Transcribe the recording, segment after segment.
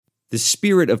The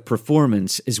spirit of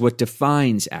performance is what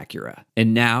defines Acura,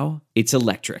 and now it's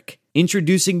electric.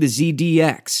 Introducing the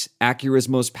ZDX, Acura's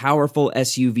most powerful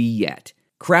SUV yet.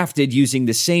 Crafted using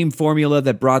the same formula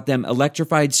that brought them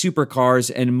electrified supercars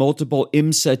and multiple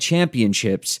IMSA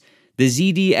championships, the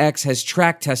ZDX has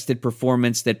track-tested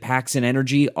performance that packs an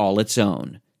energy all its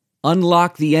own.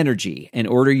 Unlock the energy and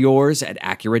order yours at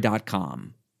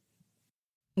Acura.com.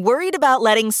 Worried about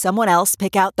letting someone else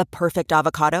pick out the perfect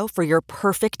avocado for your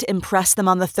perfect impress them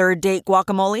on the third date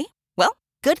guacamole? Well,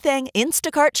 good thing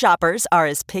Instacart shoppers are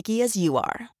as picky as you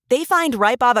are. They find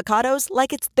ripe avocados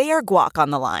like it's their guac on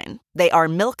the line. They are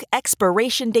milk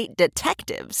expiration date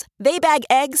detectives. They bag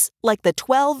eggs like the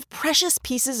 12 precious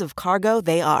pieces of cargo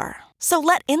they are. So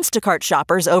let Instacart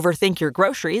shoppers overthink your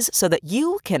groceries so that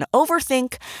you can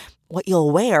overthink what you'll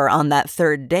wear on that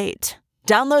third date.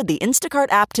 Download the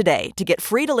Instacart app today to get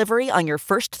free delivery on your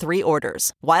first 3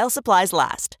 orders, while supplies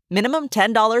last. Minimum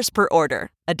 $10 per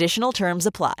order. Additional terms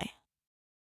apply.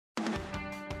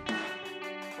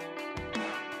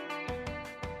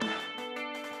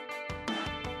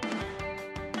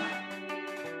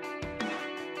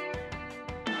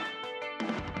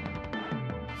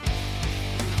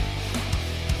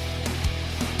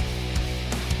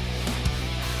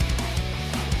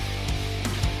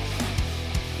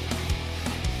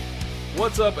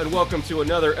 What's up, and welcome to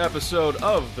another episode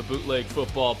of the Bootleg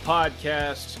Football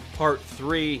Podcast, Part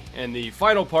 3, and the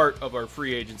final part of our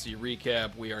free agency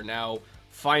recap. We are now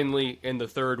finally in the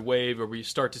third wave, where we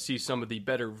start to see some of the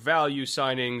better value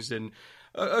signings and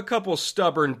a couple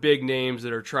stubborn big names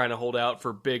that are trying to hold out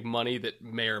for big money that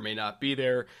may or may not be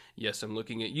there. Yes, I'm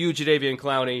looking at you, Jadeveon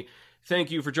Clowney. Thank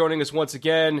you for joining us once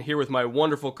again, here with my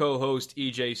wonderful co-host,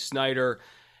 EJ Snyder.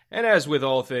 And as with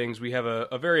all things, we have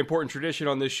a very important tradition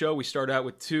on this show. We start out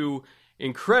with 2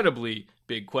 incredibly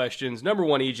big questions. Number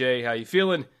 1, EJ, how you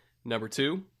feeling? Number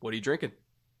 2, what are you drinking?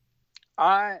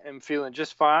 I am feeling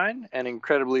just fine and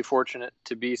incredibly fortunate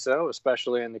to be so,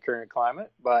 especially in the current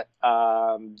climate. But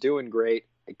doing great.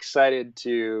 Excited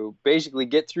to basically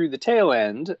get through the tail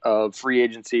end of free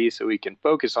agency so we can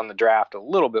focus on the draft a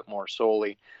little bit more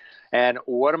solely. And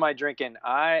what am I drinking?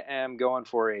 I am going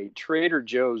for a Trader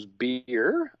Joe's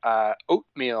beer,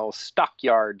 oatmeal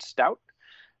stockyard stout,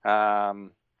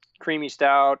 creamy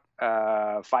stout,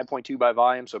 5.2 by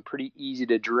volume, so pretty easy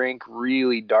to drink,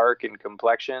 really dark in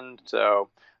complexion. So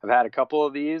I've had a couple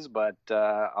of these, but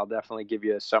I'll definitely give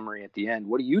you a summary at the end.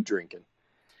 What are you drinking?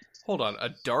 Hold on,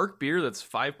 a dark beer that's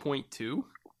 5.2?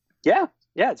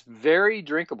 Yeah, it's very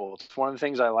drinkable. It's one of the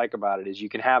things I like about it is you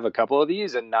can have a couple of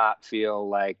these and not feel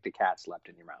like the cat slept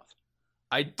in your mouth.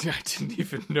 I didn't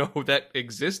even know that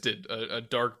existed, a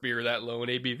dark beer that low in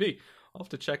ABV. I'll have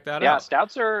to check that out.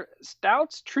 Yeah,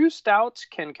 true stouts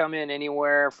can come in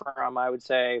anywhere from, I would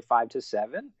say, 5 to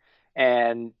 7.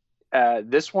 And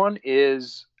this one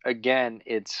is, again,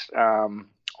 it's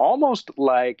almost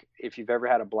like if you've ever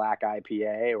had a black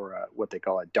IPA or what they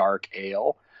call a dark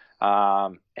ale.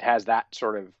 It has that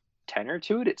sort of tenor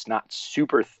to it. It's not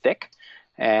super thick,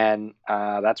 and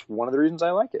that's one of the reasons I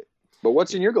like it. But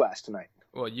what's in your glass tonight?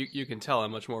 Well, you can tell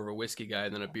I'm much more of a whiskey guy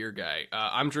than a beer guy.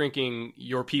 I'm drinking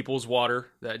Your People's Water,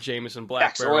 that Jameson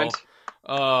Black Barrel.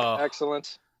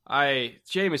 Excellent.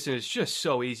 Jameson is just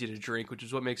so easy to drink, which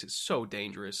is what makes it so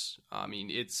dangerous. I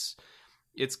mean, it's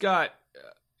a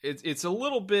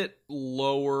little bit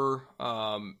lower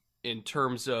in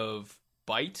terms of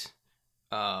bite.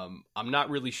 I'm not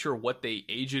really sure what they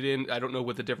age it in. I don't know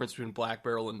what the difference between Black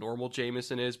Barrel and normal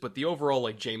Jameson is, but the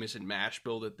overall Jameson mash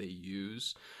bill that they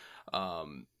use,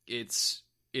 it's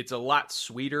a lot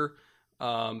sweeter.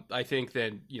 I think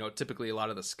than, typically a lot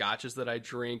of the scotches that I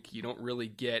drink, you don't really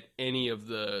get any of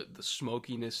the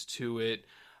smokiness to it.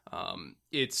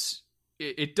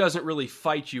 It doesn't really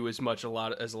fight you as much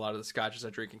as a lot of the scotches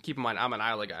I drink. And keep in mind, I'm an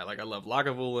Islay guy. I love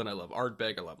Lagavulin, I love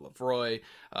Ardbeg, I love Lafroy,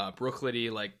 Brooklady.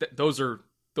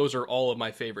 Those are all of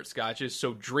my favorite scotches.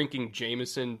 So drinking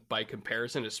Jameson by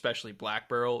comparison, especially Black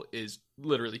Barrel, is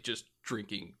literally just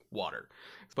drinking water.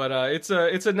 But it's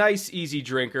a nice, easy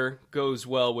drinker. Goes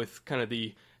well with kind of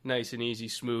the nice and easy,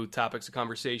 smooth topics of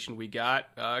conversation we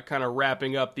got. Kind of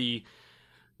wrapping up the,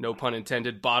 no pun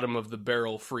intended, bottom of the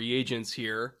barrel free agents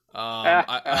here.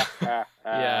 Yeah,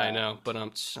 I know, but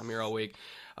I'm here all week.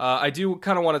 I do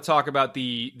kind of want to talk about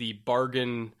the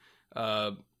bargain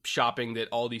shopping that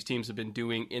all these teams have been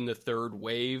doing in the third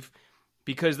wave,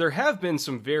 because there have been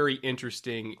some very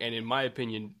interesting and, in my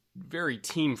opinion, very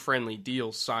team-friendly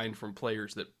deals signed from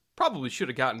players that probably should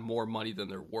have gotten more money than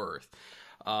they're worth.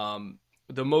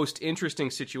 The most interesting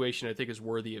situation I think is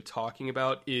worthy of talking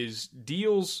about is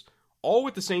deals all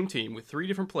with the same team with 3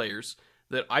 different players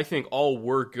that I think all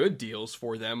were good deals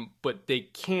for them, but they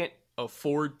can't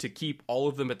afford to keep all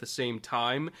of them at the same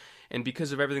time. And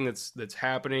because of everything that's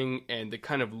happening and the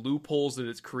kind of loopholes that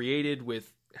it's created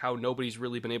with how nobody's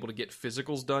really been able to get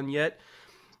physicals done yet,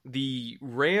 the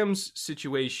Rams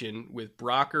situation with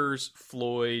Brockers,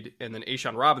 Floyd, and then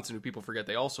Ashawn Robinson, who people forget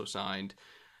they also signed,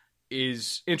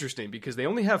 is interesting because they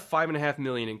only have $5.5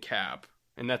 million in cap,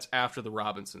 and that's after the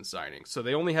Robinson signing. So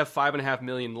they only have $5.5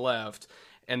 million left,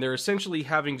 and they're essentially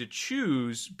having to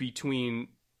choose between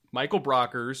Michael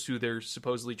Brockers, who they're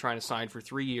supposedly trying to sign for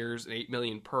 3 years and $8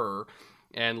 million per,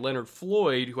 and Leonard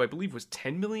Floyd, who I believe was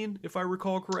 $10 million, if I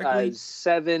recall correctly.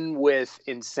 7 with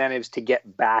incentives to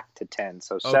get back to 10.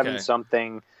 So 7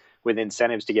 something with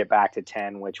incentives to get back to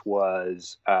 10, which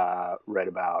was read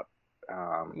about.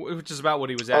 Which is about what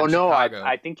he was at in Chicago.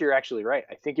 I think you're actually right.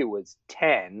 I think it was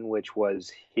 10, which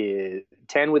was his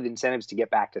 10 with incentives to get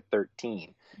back to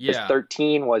 13. Yeah.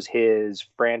 13 was his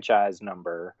franchise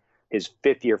number, his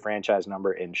 5th-year franchise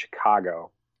number in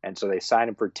Chicago. And so they signed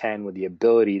him for 10 with the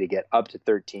ability to get up to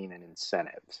 13 in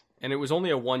incentives. And it was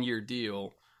only a 1-year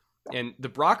deal. And the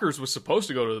Brockers was supposed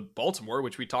to go to Baltimore,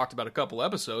 which we talked about a couple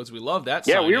episodes. We love that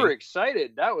signing. Yeah, we were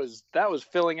excited. That was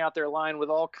filling out their line with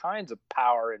all kinds of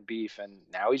power and beef, and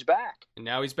now he's back.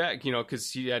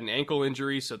 Because he had an ankle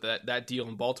injury, so that deal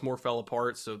in Baltimore fell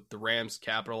apart. So the Rams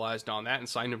capitalized on that and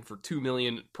signed him for $2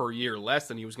 million per year less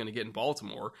than he was going to get in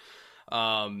Baltimore.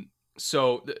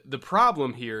 So the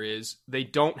problem here is they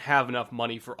don't have enough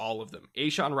money for all of them.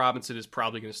 Ashawn Robinson is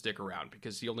probably going to stick around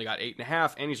because he only got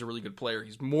 8.5, and he's a really good player.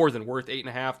 He's more than worth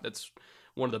 8.5. That's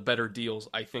one of the better deals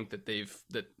I think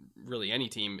that really any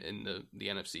team in the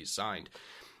NFC has signed.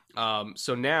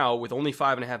 So now with only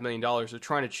 $5.5 million, they're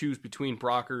trying to choose between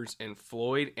Brockers and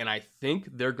Floyd, and I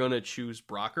think they're going to choose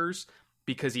Brockers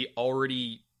because he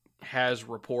already has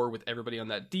rapport with everybody on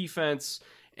that defense.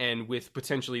 And with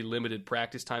potentially limited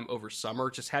practice time over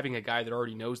summer, just having a guy that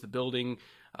already knows the building,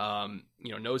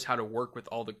 knows how to work with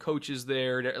all the coaches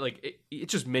there, it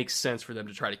just makes sense for them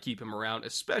to try to keep him around,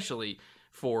 especially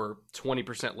for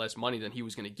 20% less money than he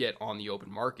was going to get on the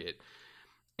open market.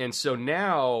 And so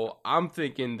now I'm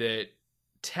thinking that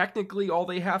technically all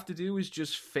they have to do is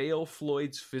just fail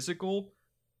Floyd's physical,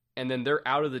 and then they're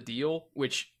out of the deal,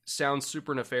 which sounds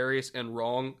super nefarious and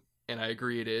wrong. And I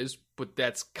agree it is, but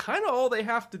that's kind of all they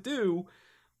have to do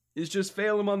is just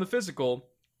fail him on the physical,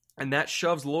 and that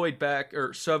shoves Leonard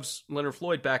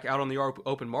Floyd back out on the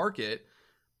open market.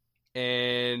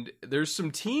 And there's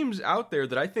some teams out there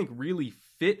that I think really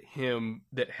fit him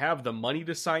that have the money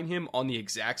to sign him on the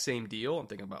exact same deal. I'm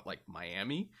thinking about like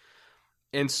Miami.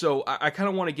 And so I kind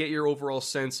of want to get your overall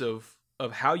sense of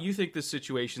how you think this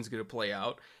situation is going to play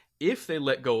out. If they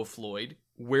let go of Floyd,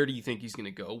 where do you think he's going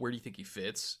to go? Where do you think he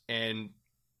fits? And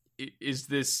is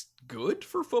this good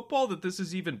for football that this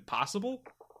is even possible?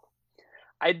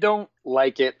 I don't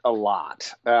like it a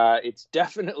lot. It's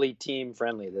definitely team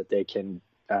friendly that they can,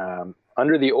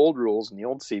 under the old rules in the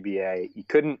old CBA, you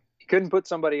couldn't put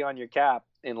somebody on your cap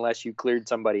unless you cleared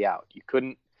somebody out. You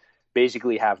couldn't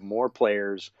basically have more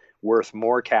players worth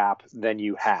more cap than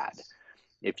you had.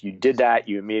 If you did that,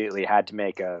 you immediately had to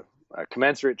make a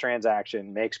commensurate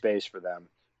transaction, make space for them.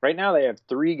 Right now they have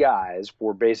 3 guys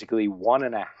for basically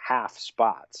 1.5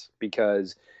 spots,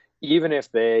 because even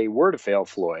if they were to fail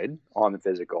Floyd on the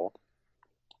physical,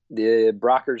 the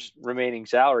Brockers' remaining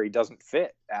salary doesn't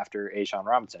fit after Ashawn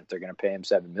Robinson. If they're going to pay him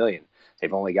 $7 million,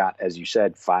 they've only got, as you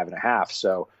said, 5.5.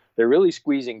 So they're really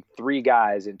squeezing 3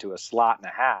 guys into a slot and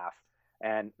a half,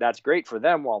 and that's great for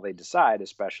them while they decide,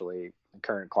 especially in the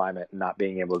current climate and not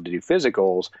being able to do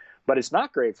physicals. But it's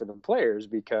not great for the players,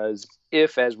 because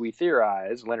if, as we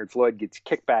theorize, Leonard Floyd gets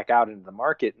kicked back out into the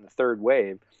market in the third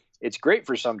wave, it's great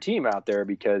for some team out there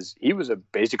because he was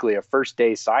basically a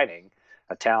first-day signing,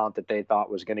 a talent that they thought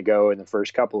was going to go in the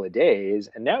first couple of days.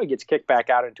 And now he gets kicked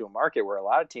back out into a market where a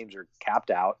lot of teams are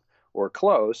capped out or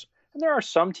close. And there are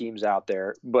some teams out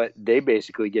there, but they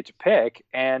basically get to pick,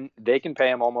 and they can pay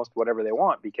him almost whatever they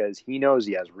want because he knows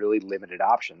he has really limited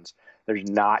options. There's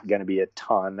not going to be a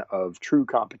ton of true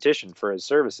competition for his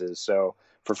services. So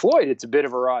for Floyd, it's a bit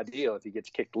of a raw deal if he gets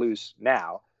kicked loose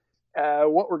now.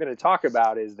 What we're going to talk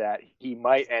about is that he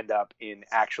might end up in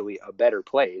actually a better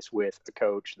place with a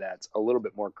coach that's a little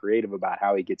bit more creative about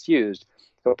how he gets used.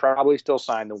 He'll probably still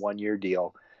sign the 1-year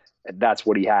deal. That's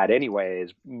what he had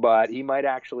anyways, but he might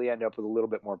actually end up with a little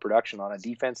bit more production on a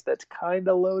defense that's kind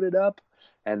of loaded up.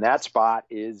 And that spot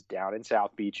is down in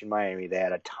South Beach in Miami. They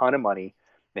had a ton of money.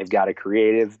 They've got a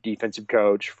creative defensive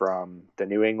coach from the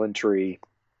New England tree,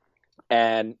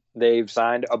 and they've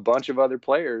signed a bunch of other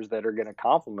players that are going to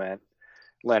complement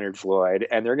Leonard Floyd,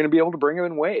 and they're going to be able to bring him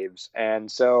in waves.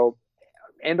 And so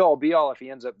end all be all if he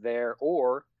ends up there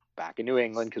or back in New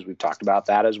England, because we've talked about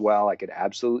that as well. I could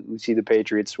absolutely see the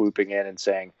Patriots swooping in and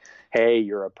saying, hey,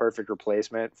 you're a perfect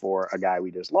replacement for a guy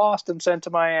we just lost and sent to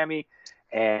Miami.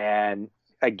 And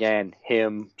again,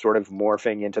 him sort of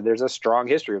morphing into, there's a strong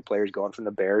history of players going from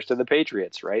the Bears to the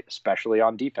Patriots, right? Especially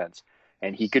on defense.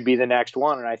 And he could be the next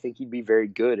one, and I think he'd be very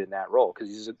good in that role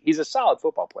because he's a solid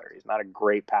football player. He's not a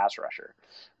great pass rusher.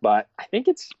 But I think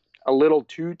it's a little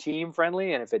too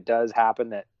team-friendly, and if it does happen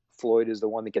that Floyd is the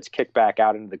one that gets kicked back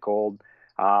out into the cold,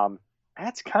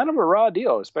 that's kind of a raw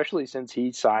deal, especially since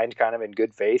he signed kind of in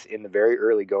good faith in the very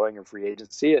early going of free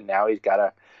agency, and now he's got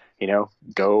to,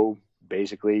 go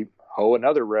basically hoe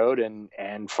another road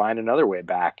and find another way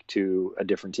back to a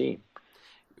different team.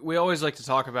 We always like to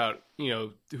talk about,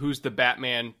 who's the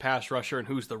Batman pass rusher and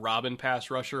who's the Robin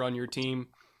pass rusher on your team.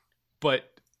 But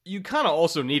you kind of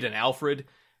also need an Alfred,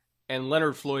 and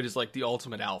Leonard Floyd is like the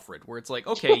ultimate Alfred, where it's like,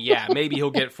 okay, yeah, maybe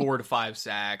he'll get 4 to 5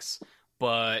 sacks,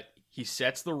 but he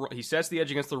sets the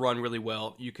edge against the run really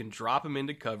well. You can drop him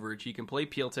into coverage. He can play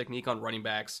peel technique on running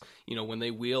backs, when they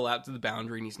wheel out to the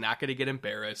boundary, and he's not going to get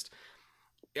embarrassed.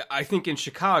 I think in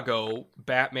Chicago,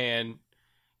 Batman,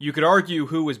 you could argue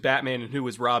who was Batman and who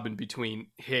was Robin between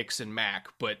Hicks and Mack,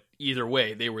 but either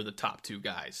way, they were the top 2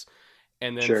 guys.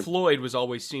 And then Sure. Floyd was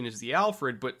always seen as the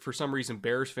Alfred, but for some reason,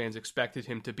 Bears fans expected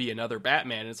him to be another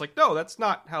Batman. And it's like, no, that's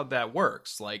not how that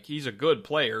works. Like, he's a good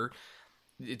player.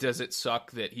 Does it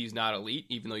suck that he's not elite,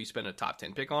 even though you spent a top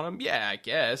 10 pick on him? Yeah, I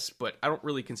guess, but I don't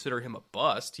really consider him a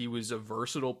bust. He was a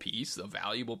versatile piece, a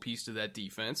valuable piece to that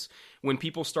defense. When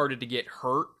people started to get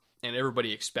hurt, and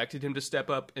everybody expected him to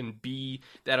step up and be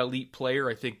that elite player,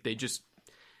 I think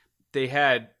they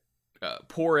had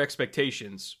poor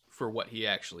expectations for what he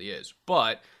actually is.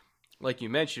 But like you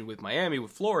mentioned with Miami,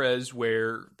 with Flores,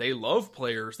 where they love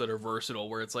players that are versatile,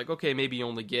 where it's like, okay, maybe you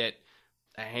only get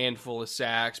a handful of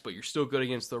sacks, but you're still good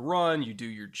against the run. You do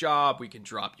your job. We can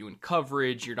drop you in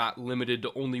coverage. You're not limited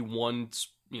to only one,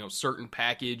 certain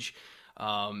package.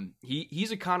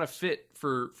 He's a kind of fit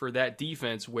for that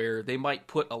defense where they might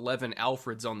put 11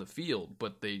 Alfreds on the field,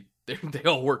 but they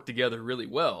all work together really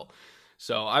well.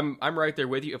 So I'm right there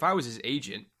with you. If I was his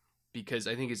agent, because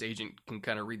I think his agent can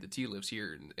kind of read the tea leaves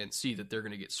here and see that they're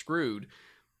going to get screwed,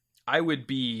 I would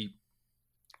be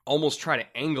almost trying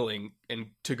to angling and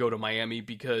to go to Miami,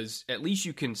 because at least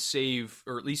you can save,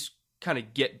 or at least kind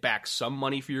of get back some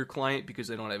money for your client because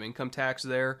they don't have income tax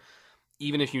there.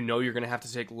 Even if you're going to have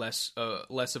to take less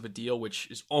of a deal, which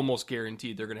is almost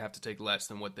guaranteed they're going to have to take less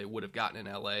than what they would have gotten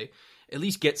in LA, at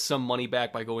least get some money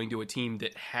back by going to a team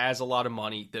that has a lot of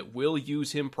money, that will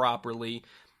use him properly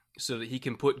so that he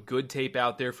can put good tape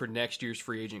out there for next year's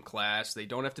free agent class. They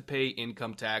don't have to pay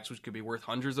income tax, which could be worth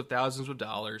hundreds of thousands of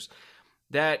dollars.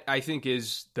 That, I think,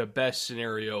 is the best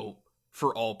scenario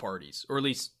for all parties, or at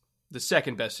least the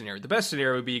second best scenario. The best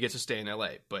scenario would be he gets to stay in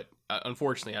LA, but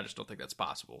unfortunately, I just don't think that's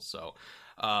possible. So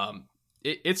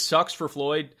it sucks for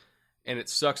Floyd, and it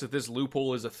sucks that this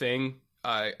loophole is a thing.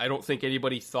 I don't think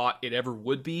anybody thought it ever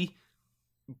would be,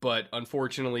 but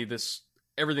unfortunately,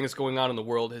 everything that's going on in the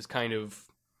world has kind of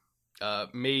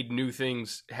made new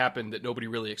things happen that nobody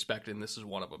really expected, and this is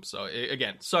one of them. So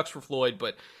again, sucks for Floyd,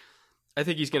 but I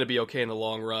think he's going to be okay in the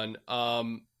long run.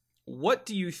 What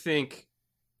do you think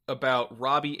about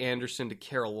Robbie Anderson to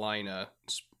Carolina,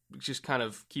 just kind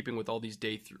of keeping with all these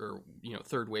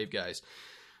third wave guys?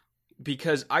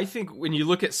 Because I think when you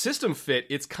look at system fit,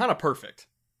 it's kind of perfect.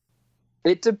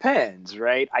 It depends,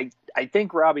 right? I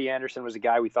think Robbie Anderson was a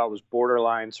guy we thought was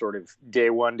borderline sort of day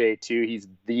 1, day 2. He's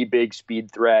the big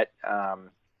speed threat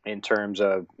in terms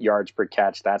of yards per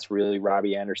catch. That's really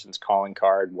Robbie Anderson's calling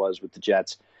card, was with the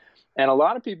Jets. And a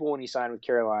lot of people, when he signed with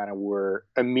Carolina, were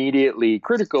immediately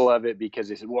critical of it because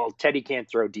they said, well, Teddy can't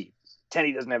throw deep.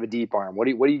 Teddy doesn't have a deep arm. What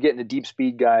are you getting a deep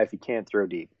speed guy if he can't throw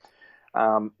deep?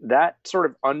 That sort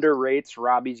of underrates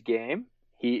Robbie's game.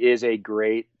 He is a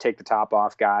great take the top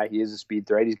off guy. He is a speed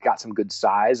threat. He's got some good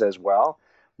size as well.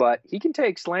 But he can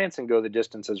take slants and go the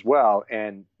distance as well.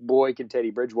 And boy, can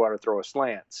Teddy Bridgewater throw a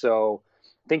slant. So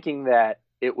thinking that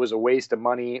it was a waste of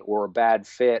money or a bad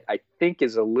fit, I think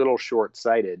is a little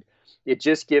short-sighted. It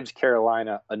just gives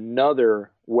Carolina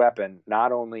another weapon,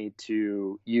 not only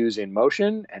to use in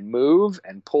motion and move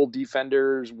and pull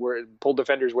defenders where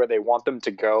they want them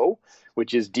to go,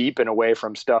 which is deep and away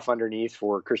from stuff underneath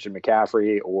for Christian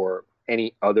McCaffrey or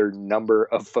any other number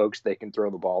of folks they can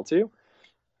throw the ball to.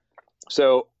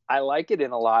 So I like it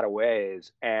in a lot of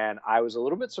ways, and I was a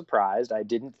little bit surprised. I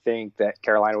didn't think that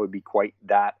Carolina would be quite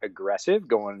that aggressive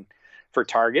going for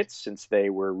targets, since they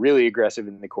were really aggressive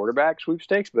in the quarterback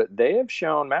sweepstakes, but they have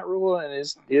shown, Matt Rule and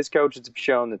his coaches have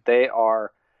shown that they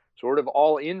are sort of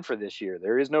all in for this year.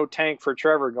 There is no tank for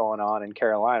Trevor going on in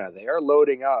Carolina. They are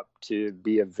loading up to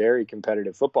be a very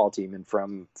competitive football team. And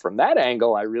from that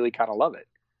angle, I really kind of love it.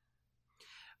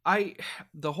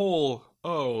 The whole,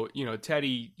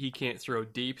 Teddy, he can't throw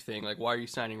deep thing. Like, why are you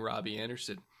signing Robbie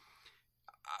Anderson?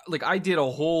 Like, I did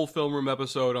a whole film room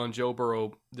episode on Joe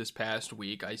Burrow this past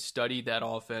week. I studied that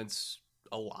offense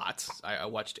a lot. I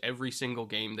watched every single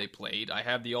game they played. I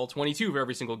have the all 22 of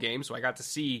every single game, so I got to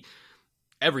see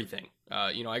everything.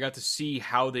 I got to see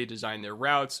how they design their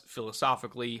routes,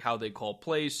 philosophically, how they call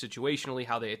plays, situationally,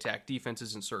 how they attack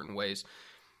defenses in certain ways.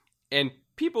 And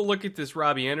people look at this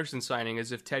Robbie Anderson signing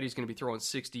as if Teddy's going to be throwing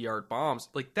 60-yard bombs.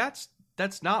 Like, that's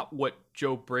not what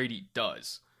Joe Brady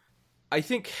does. I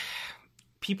think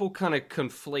people kind of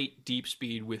conflate deep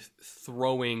speed with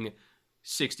throwing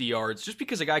 60 yards just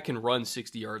because a guy can run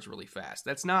 60 yards really fast.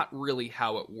 That's not really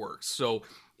how it works. So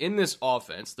in this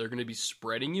offense, they're going to be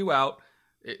spreading you out.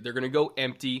 They're going to go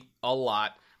empty a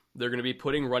lot. They're going to be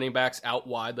putting running backs out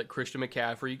wide like Christian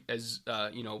McCaffrey as,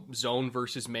 zone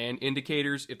versus man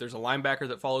indicators. If there's a linebacker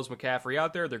that follows McCaffrey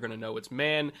out there, they're going to know it's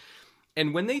man.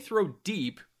 And when they throw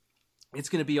deep, it's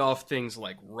going to be off things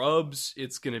like rubs.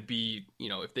 It's going to be,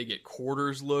 if they get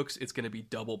quarters looks, it's going to be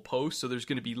double post. So there's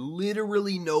going to be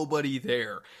literally nobody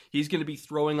there. He's going to be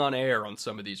throwing on air on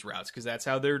some of these routes because that's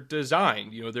how they're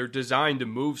designed. They're designed to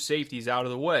move safeties out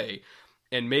of the way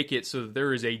and make it so that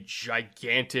there is a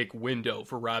gigantic window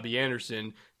for Robbie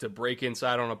Anderson to break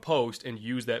inside on a post and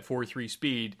use that 4.3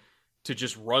 speed to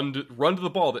just run to the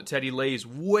ball that Teddy lays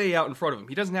way out in front of him.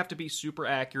 He doesn't have to be super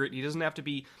accurate. He doesn't have to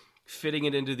be fitting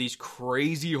it into these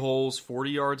crazy holes 40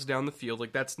 yards down the field.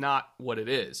 Like, that's not what it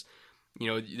is.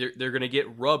 They're going to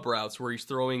get rub routes where he's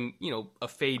throwing, a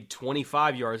fade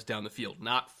 25 yards down the field,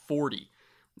 not 40.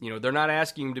 They're not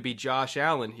asking him to be Josh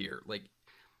Allen here. Like,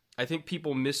 I think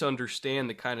people misunderstand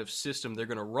the kind of system they're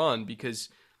going to run because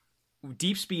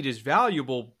deep speed is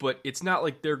valuable, but it's not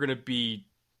like they're going to be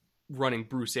running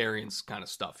Bruce Arians kind of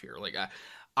stuff here. Like,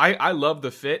 I love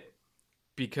the fit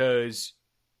because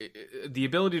the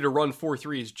ability to run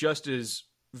 4.3 is just as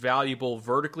valuable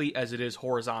vertically as it is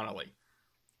horizontally.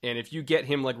 And if you get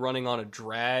him like running on a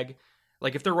drag,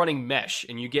 like if they're running mesh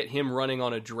and you get him running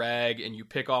on a drag and you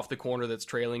pick off the corner that's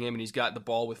trailing him and he's got the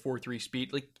ball with 4.3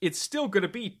 speed, like it's still going to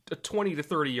be a 20 to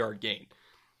 30 yard gain.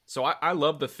 So I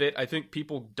love the fit. I think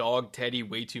people dog Teddy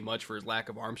way too much for his lack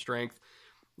of arm strength.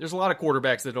 There's a lot of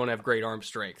quarterbacks that don't have great arm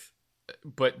strength,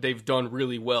 but they've done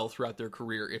really well throughout their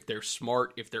career. If they're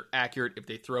smart, if they're accurate, if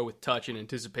they throw with touch and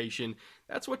anticipation,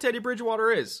 that's what Teddy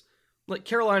Bridgewater is. Like,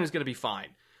 Carolina's going to be fine.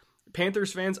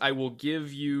 Panthers fans, I will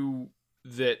give you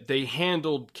that they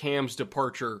handled Cam's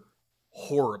departure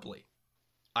horribly.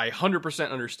 I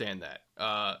 100% understand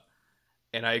that.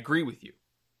 And I agree with you.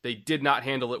 They did not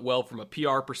handle it well from a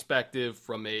PR perspective,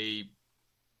 from I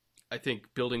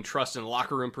think, building trust in the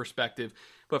locker room perspective.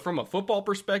 But from a football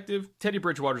perspective, Teddy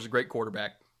Bridgewater's a great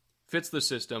quarterback, fits the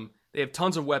system. They have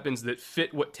tons of weapons that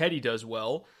fit what Teddy does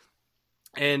well.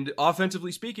 And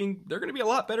offensively speaking, they're going to be a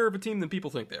lot better of a team than people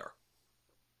think they are.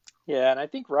 Yeah, and I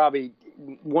think, Robbie,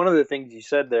 one of the things you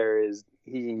said there is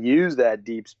he can use that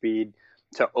deep speed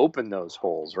to open those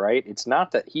holes, right? It's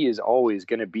not that he is always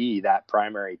going to be that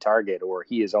primary target or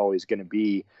he is always going to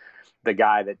be the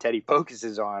guy that Teddy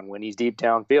focuses on when he's deep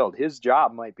downfield. His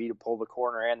job might be to pull the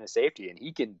corner and the safety, and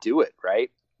he can do it, right?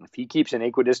 If he keeps an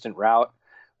equidistant route,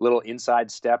 little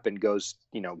inside step, and goes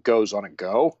on a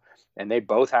go, and they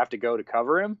both have to go to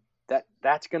cover him,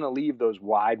 that's going to leave those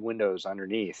wide windows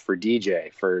underneath for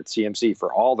DJ, for CMC,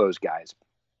 for all those guys.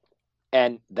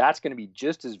 And that's going to be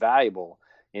just as valuable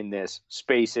in this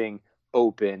spacing,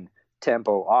 open,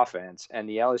 tempo offense. And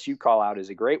the LSU call out is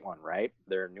a great one, right?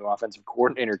 Their new offensive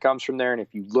coordinator comes from there. And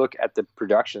if you look at the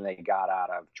production they got out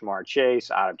of Jamar Chase,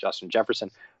 out of Justin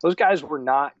Jefferson, those guys were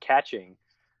not catching,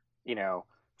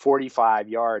 45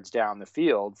 yards down the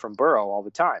field from Burrow all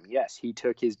the time. Yes, he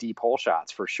took his deep hole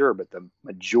shots for sure, but the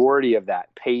majority of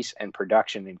that pace and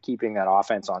production and keeping that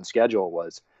offense on schedule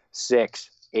was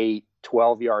 6, 8,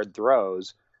 12-yard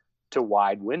throws to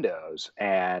wide windows.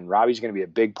 And Robbie's going to be a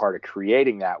big part of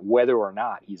creating that, whether or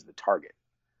not he's the target.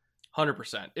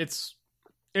 100%. It's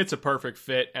a perfect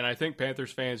fit, and I think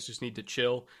Panthers fans just need to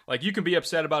chill. Like, you can be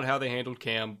upset about how they handled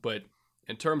Cam, but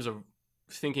in terms of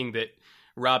thinking that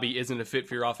Robbie isn't a fit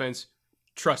for your offense,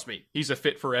 trust me, he's a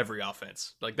fit for every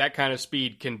offense. Like, that kind of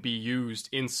speed can be used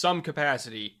in some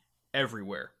capacity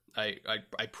everywhere. I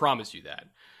promise you that.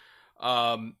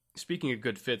 Speaking of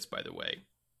good fits, by the way,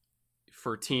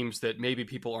 for teams that maybe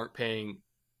people aren't paying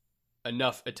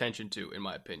enough attention to, in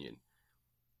my opinion,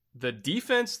 the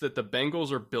defense that the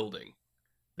Bengals are building,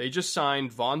 they just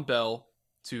signed Von Bell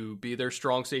to be their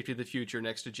strong safety of the future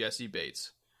next to Jesse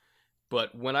Bates.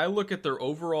 But when I look at their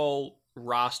overall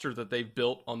roster that they've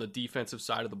built on the defensive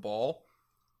side of the ball,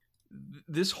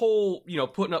 this whole,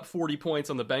 putting up 40 points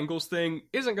on the Bengals thing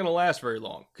isn't going to last very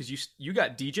long, because you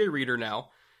got DJ Reader now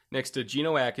next to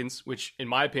Geno Atkins, which in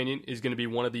my opinion is going to be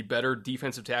one of the better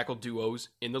defensive tackle duos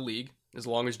in the league, as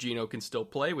long as Geno can still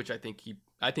play, which I think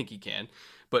he can.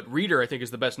 But Reader, I think,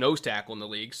 is the best nose tackle in the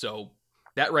league, so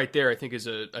that right there I think is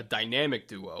a dynamic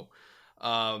duo.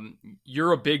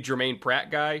 You're a big Jermaine Pratt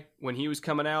guy. When he was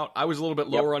coming out, I was a little bit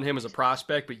lower on him as a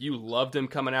prospect, but you loved him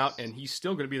coming out, and he's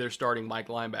still going to be their starting Mike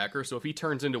linebacker. So if he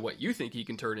turns into what you think he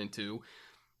can turn into,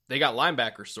 they got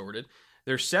linebackers sorted.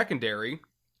 Their secondary,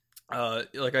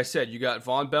 like I said, you got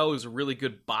Von Bell, who's a really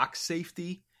good box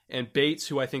safety, and Bates,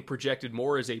 who I think projected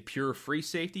more as a pure free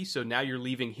safety. So now you're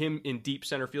leaving him in deep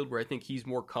center field, where I think he's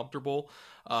more comfortable.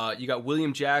 You got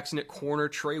William Jackson at corner.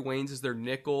 Trey Waynes is their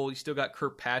nickel. You still got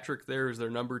Kirkpatrick there as their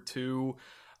number 2.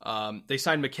 They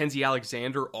signed Mackenzie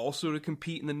Alexander also to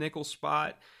compete in the nickel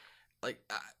spot.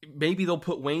 Maybe they'll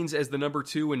put Waynes as the number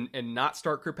 2 and not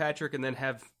start Kirkpatrick, and then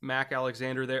have Mac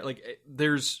Alexander there.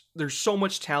 There's so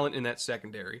much talent in that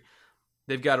secondary.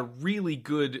 They've got a really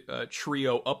good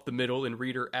trio up the middle in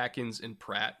Reader, Atkins, and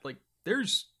Pratt.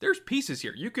 There's pieces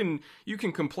here. You can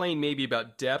complain maybe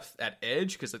about depth at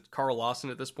edge, because Carl Lawson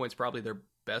at this point is probably their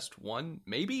best one,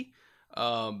 maybe.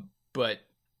 But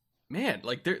man,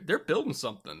 they're building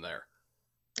something there.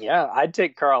 Yeah, I'd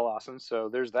take Carl Lawson, so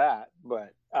there's that.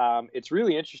 But it's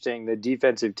really interesting. The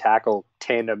defensive tackle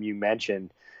tandem you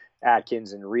mentioned,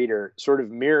 Atkins and Reader, sort of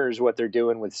mirrors what they're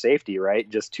doing with safety, right?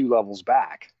 Just 2 levels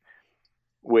back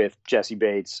with Jesse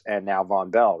Bates and now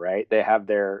Von Bell, right? They have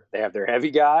their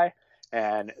heavy guy,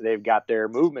 and they've got their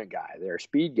movement guy, their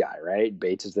speed guy, right?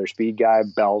 Bates is their speed guy.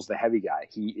 Bell's the heavy guy.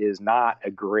 He is not a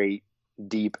great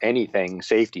deep anything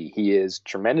safety. He is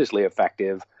tremendously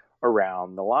effective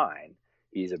around the line.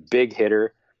 He's a big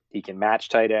hitter. He can match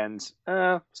tight ends,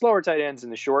 slower tight ends in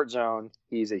the short zone.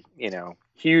 He's a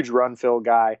huge run fill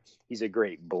guy. He's a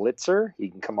great blitzer.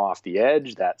 He can come off the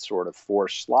edge, that sort of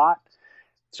force slot.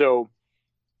 So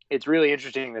it's really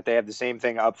interesting that they have the same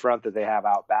thing up front that they have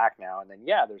out back now. And then,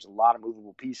 there's a lot of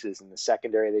movable pieces in the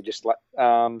secondary. They just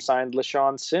signed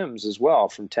LaShawn Sims as well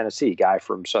from Tennessee, guy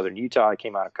from Southern Utah.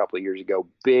 Came out a couple of years ago.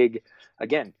 Big.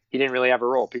 Again, he didn't really have a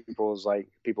role. People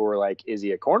were like, is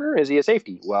he a corner? Is he a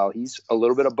safety? Well, he's a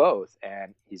little bit of both.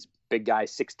 And he's a big guy,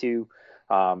 6'2",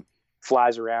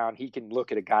 flies around. He can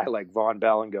look at a guy like Von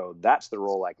Bell and go, that's the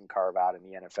role I can carve out in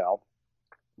the NFL.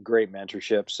 Great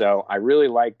mentorship. So I really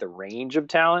like the range of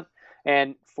talent.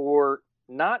 And for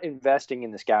not investing in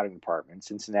the scouting department,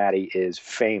 Cincinnati is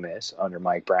famous under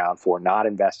Mike Brown for not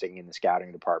investing in the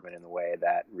scouting department in the way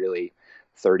that really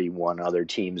 31 other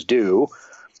teams do.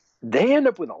 They end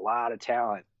up with a lot of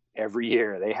talent every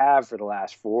year. They have for the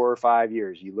last 4 or 5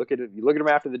 years. You look at it, you look at them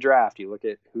after the draft, you look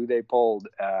at who they pulled,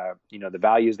 the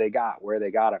values they got, where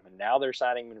they got them, and now they're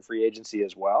signing them in free agency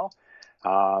as well.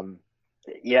 I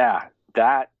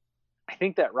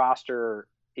think that roster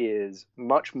is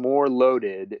much more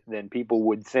loaded than people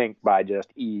would think by just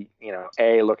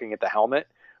A, looking at the helmet,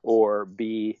 or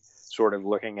B, sort of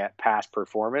looking at past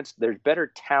performance. There's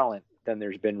better talent than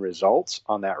there's been results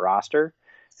on that roster.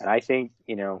 And I think,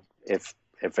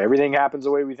 if everything happens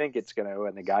the way we think it's going to,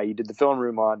 and the guy you did the film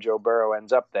room on, Joe Burrow,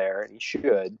 ends up there, and he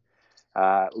should,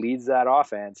 leads that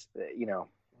offense,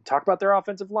 talk about their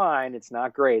offensive line. It's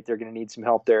not great. They're going to need some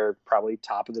help there, probably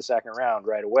top of the second round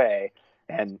right away.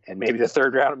 And maybe the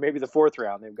third round, maybe the fourth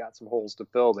round, they've got some holes to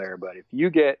fill there. But if you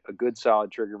get a good,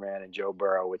 solid trigger man in Joe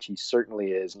Burrow, which he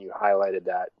certainly is, and you highlighted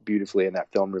that beautifully in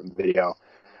that film room video,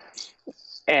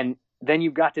 and then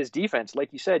you've got this defense,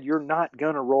 like you said, you're not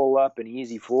going to roll up an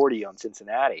easy 40 on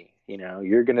Cincinnati.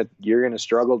 You're going to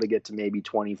struggle to get to maybe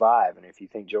 25. And if you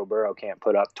think Joe Burrow can't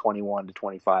put up 21 to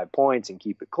 25 points and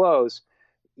keep it close,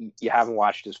 you haven't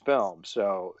watched his film.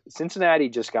 So Cincinnati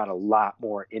just got a lot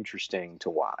more interesting to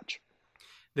watch.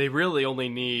 They really only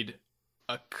need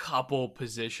a couple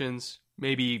positions,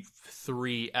 maybe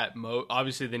 3 at most.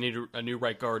 Obviously, they need a new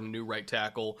right guard and a new right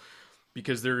tackle,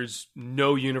 because there is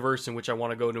no universe in which I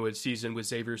want to go into a season with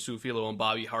Xavier Su'Filo and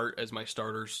Bobby Hart as my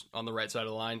starters on the right side of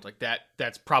the line.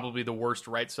 That's probably the worst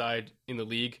right side in the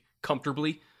league,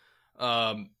 comfortably.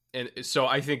 And so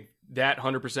I think that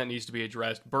 100% needs to be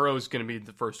addressed. Burrow is going to be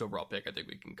the first overall pick. I think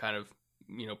we can kind of,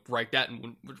 write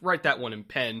that one in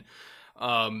pen.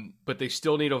 But they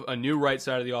still need a new right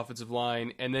side of the offensive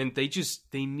line. And then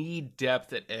they need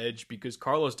depth at edge, because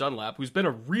Carlos Dunlap, who's been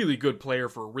a really good player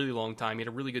for a really long time, he had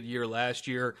a really good year last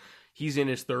year. He's in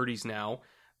his 30s now.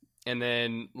 And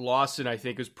then Lawson, I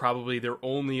think, is probably their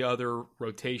only other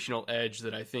rotational edge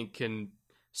that I think can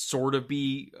sort of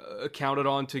be counted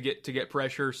on to get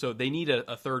pressure. So they need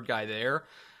a third guy there.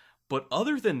 But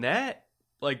other than that,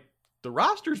 like, the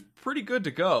roster's pretty good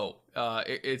to go.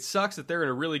 It sucks that they're in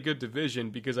a really good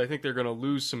division because I think they're going to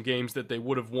lose some games that they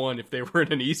would have won if they were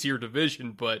in an easier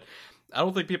division. But I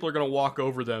don't think people are going to walk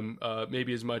over them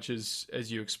maybe as much as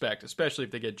you expect, especially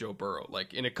if they get Joe Burrow.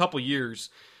 Like, in a couple years,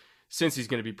 since he's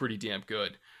going to be pretty damn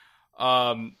good.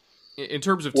 In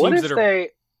terms of teams that are...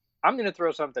 I'm going to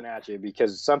throw something at you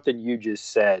because something you just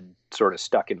said sort of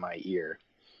stuck in my ear.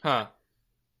 Huh.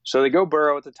 So they go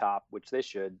Burrow at the top, which they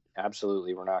should.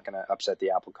 Absolutely. We're not going to upset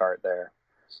the apple cart there.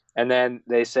 And then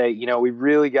they say, we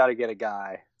really got to get a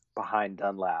guy behind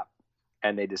Dunlap.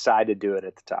 And they decide to do it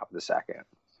at the top of the second.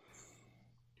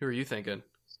 Who are you thinking?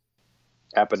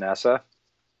 Epinesa.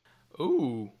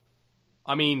 Ooh.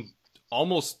 I mean,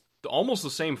 almost the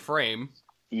same frame.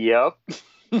 Yep.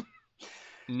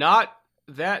 Not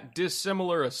that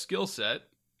dissimilar a skill set.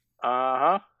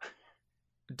 Uh-huh.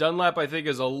 Dunlap, I think,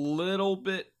 is a little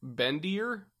bit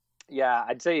bendier. Yeah,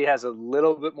 I'd say he has a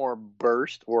little bit more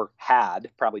burst, or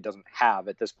probably doesn't have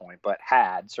at this point, but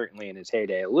had, certainly in his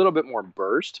heyday, a little bit more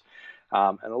burst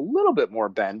and a little bit more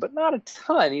bend, but not a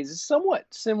ton. He's somewhat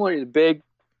similar. He's a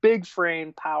big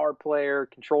frame, power player,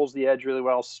 controls the edge really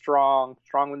well, strong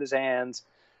with his hands.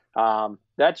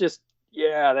 That just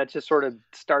sort of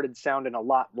started sounding a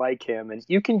lot like him. And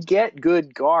you can get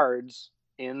good guards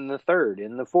in the third,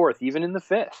 in the fourth, even in the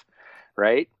fifth,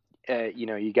 right?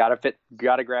 You got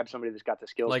to grab somebody that's got the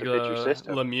skills like to fit your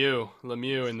system.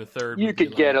 Lemieux in the third. You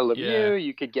could get a Lemieux. Yeah.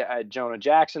 You could get Jonah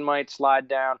Jackson might slide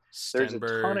down. Stenberg. There's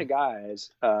a ton of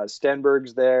guys.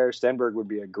 Stenberg's there. Stenberg would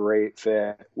be a great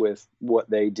fit with what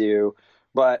they do.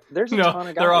 But there's a ton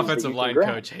of guys. Their offensive line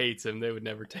coach hates him. They would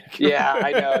never take him. Yeah,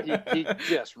 I know. He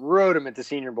just rode him at the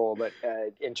Senior Bowl, but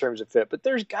in terms of fit. But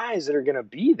there's guys that are going to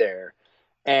be there.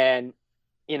 And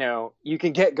you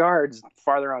can get guards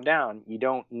farther on down. You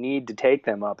don't need to take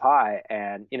them up high.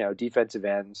 And, defensive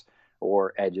ends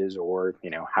or edges or,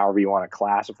 however you want to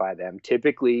classify them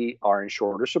typically are in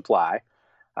shorter supply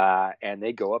and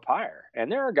they go up higher. And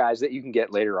there are guys that you can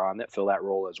get later on that fill that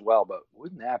role as well. But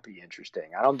wouldn't that be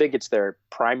interesting? I don't think it's their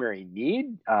primary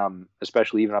need,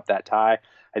 especially even up that high.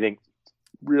 I think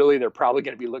really they're probably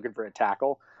going to be looking for a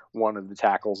tackle, one of the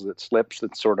tackles that slips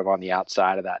that's sort of on the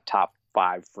outside of that top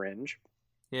 5 fringe.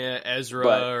 Yeah,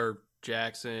 Ezra or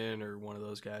Jackson or one of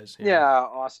those guys. Yeah,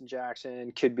 Austin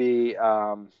Jackson could be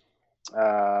the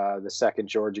second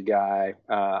Georgia guy,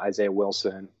 Isaiah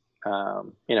Wilson.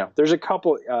 There's a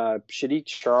couple. Shadiq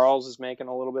Charles is making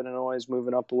a little bit of noise,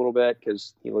 moving up a little bit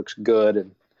because he looks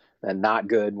good and not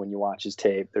good when you watch his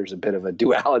tape. There's a bit of a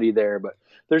duality there, but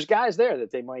there's guys there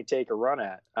that they might take a run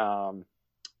at.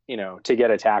 To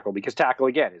get a tackle, because tackle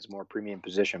again is more premium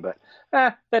position, but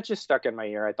that just stuck in my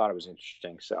ear. I thought it was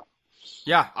interesting. So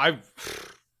yeah,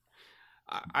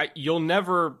 you'll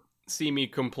never see me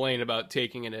complain about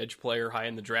taking an edge player high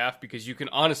in the draft because you can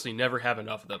honestly never have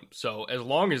enough of them. So as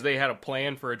long as they had a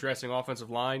plan for addressing offensive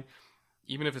line,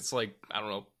 even if it's like, I don't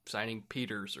know, signing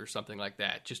Peters or something like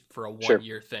that, just for a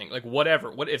 1-year thing, like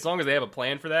whatever, as long as they have a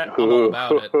plan for that, I'm all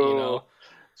about it,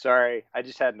 Sorry, I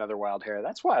just had another wild hair.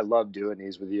 That's why I love doing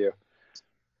these with you.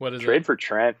 What is Trade for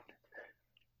Trent.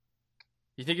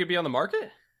 You think he'd be on the market?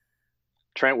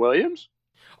 Trent Williams?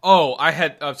 Oh, I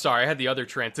had the other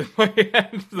Trent in my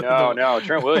head. No,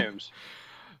 Trent Williams.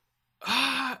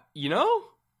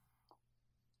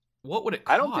 What would it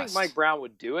cost? I don't think Mike Brown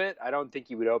would do it. I don't think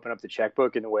he would open up the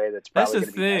checkbook in a way that's probably going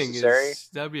to be necessary.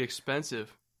 That'd be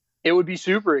expensive. It would be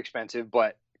super expensive,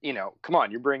 but, come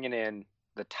on, you're bringing in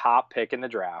the top pick in the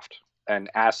draft, an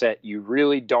asset you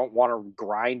really don't want to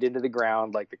grind into the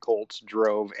ground like the Colts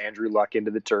drove Andrew Luck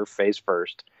into the turf face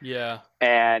first. Yeah.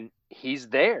 And he's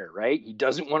there, right? He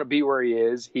doesn't want to be where he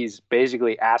is. He's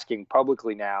basically asking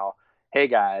publicly now, hey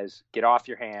guys, get off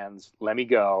your hands. Let me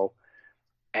go.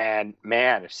 And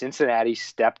man, if Cincinnati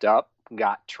stepped up,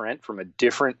 got Trent from a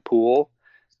different pool,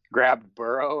 grabbed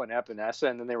Burrow and Epinesa,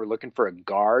 and then they were looking for a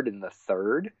guard in the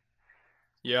third.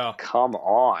 Yeah. Come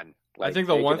on. I think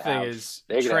the one thing is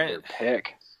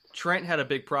Trent had a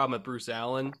big problem with Bruce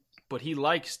Allen, but he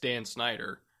likes Dan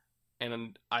Snyder,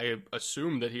 and I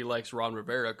assume that he likes Ron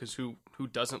Rivera because who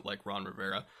doesn't like Ron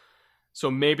Rivera?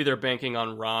 So maybe they're banking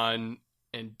on Ron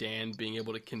and Dan being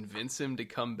able to convince him to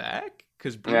come back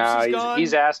because Bruce is gone.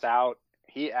 He's asked out.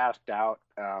 He asked out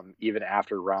even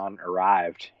after Ron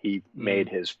arrived. He made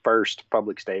his first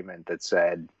public statement that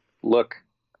said, "Look,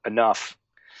 enough.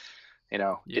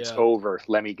 It's over.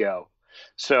 Let me go."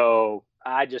 So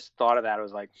I just thought of that. I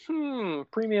was like,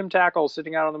 premium tackle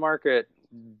sitting out on the market.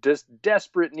 This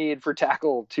desperate need for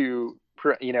tackle to,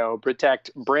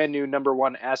 protect brand new number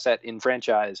one asset in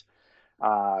franchise.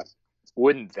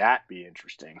 Wouldn't that be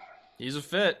interesting? He's a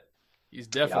fit. He's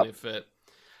definitely a fit.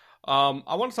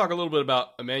 I want to talk a little bit about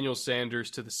Emmanuel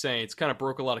Sanders to the Saints. Kind of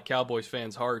broke a lot of Cowboys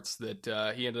fans' hearts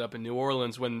that he ended up in New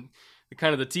Orleans when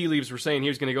the tea leaves were saying he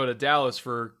was going to go to Dallas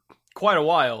for quite a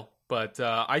while. But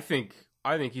I think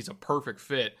he's a perfect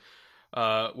fit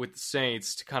with the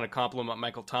Saints to kind of complement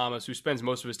Michael Thomas, who spends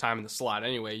most of his time in the slot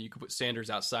anyway. You could put Sanders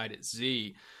outside at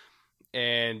Z.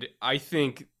 And I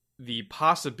think the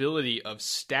possibility of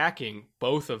stacking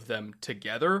both of them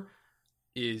together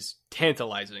is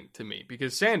tantalizing to me,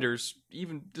 because Sanders,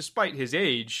 even despite his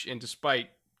age and despite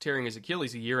tearing his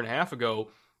Achilles a year and a half ago,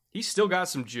 he's still got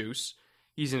some juice.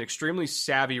 He's an extremely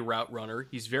savvy route runner.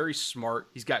 He's very smart.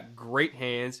 He's got great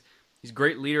hands. He's a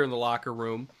great leader in the locker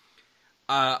room.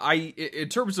 In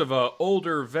terms of an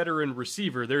older veteran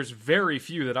receiver, there's very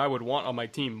few that I would want on my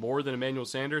team more than Emmanuel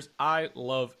Sanders. I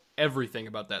love everything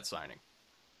about that signing.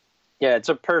 Yeah, it's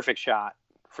a perfect shot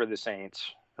for the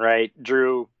Saints, right?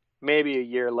 Drew, maybe a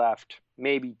year left,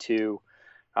 maybe 2.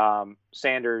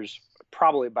 Sanders,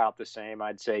 probably about the same.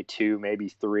 I'd say 2, maybe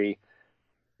 3.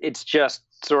 It's just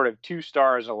sort of 2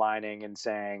 stars aligning and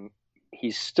saying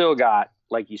he's still got,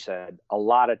 like you said, a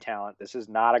lot of talent. This is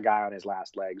not a guy on his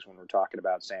last legs when we're talking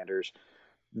about Sanders.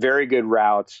 Very good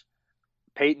routes.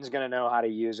 Peyton's going to know how to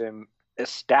use him.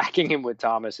 Stacking him with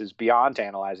Thomas is beyond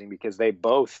tantalizing because they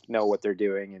both know what they're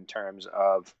doing in terms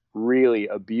of really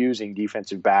abusing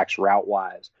defensive backs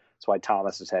route-wise. That's why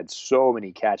Thomas has had so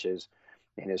many catches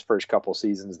in his first couple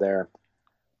seasons there.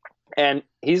 And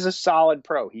he's a solid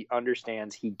pro. He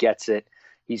understands. He gets it.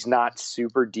 He's not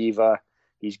super diva.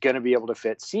 He's going to be able to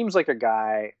fit. Seems like a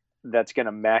guy that's going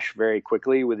to mesh very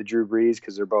quickly with the Drew Brees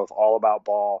because they're both all about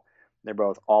ball. They're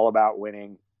both all about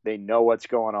winning. They know what's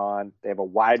going on. They have a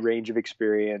wide range of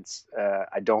experience.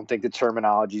 I don't think the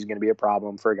terminology is going to be a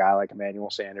problem for a guy like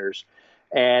Emmanuel Sanders.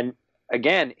 And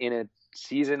again, in a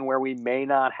season where we may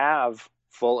not have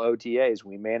full OTAs,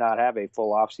 we may not have a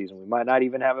full offseason, we might not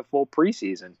even have a full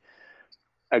preseason,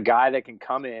 a guy that can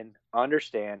come in,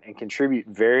 understand, and contribute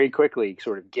very quickly,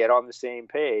 sort of get on the same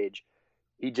page,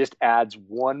 he just adds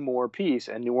one more piece.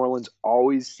 And New Orleans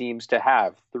always seems to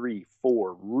have 3,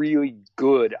 4 really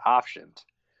good options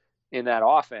in that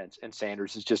offense, and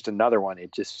Sanders is just another one.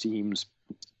 It just seems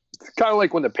kind of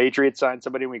like when the Patriots sign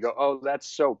somebody and we go, oh, that's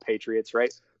so Patriots,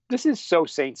 right? This is so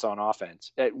Saints on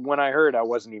offense. When I heard, I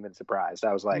wasn't even surprised.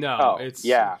 I was like,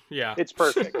 it's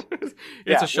perfect.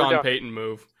 It's a Sean Payton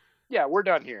move. Yeah, we're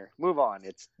done here. Move on.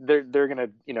 They're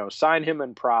gonna sign him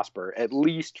and prosper at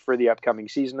least for the upcoming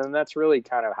season, and that's really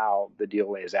kind of how the deal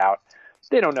lays out.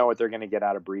 They don't know what they're going to get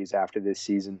out of Breeze after this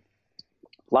season.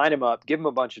 Line him up, give him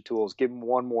a bunch of tools, give him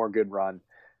one more good run,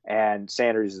 and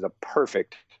Sanders is a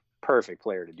perfect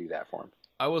player to do that for him.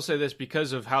 I will say this,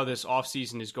 because of how this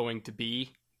offseason is going to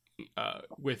be,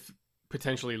 with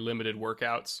potentially limited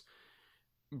workouts,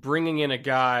 bringing in a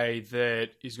guy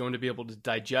that is going to be able to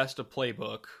digest a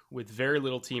playbook with very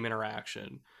little team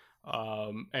interaction,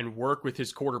 and work with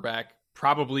his quarterback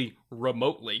probably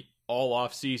remotely all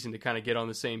offseason to kind of get on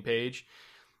the same page.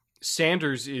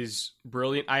 Sanders is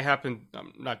brilliant. I happen,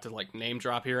 not to name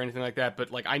drop here or anything like that, but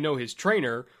I know his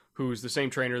trainer, who's the same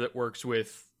trainer that works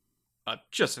with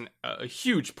a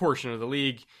huge portion of the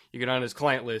league. You get on his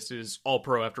client list, is all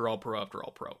pro after all pro after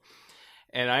all pro.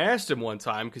 And I asked him one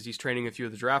time, because he's training a few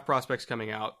of the draft prospects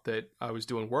coming out that I was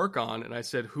doing work on, and I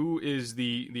said, who is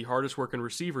the hardest working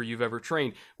receiver you've ever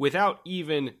trained? Without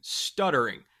even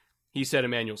stuttering, he said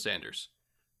Emmanuel Sanders.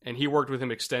 And he worked with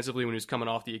him extensively when he was coming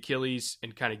off the Achilles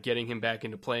and kind of getting him back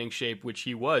into playing shape, which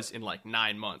he was in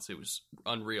 9 months. It was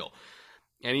unreal.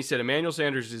 And he said Emmanuel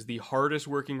Sanders is the hardest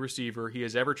working receiver he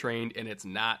has ever trained, and it's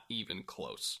not even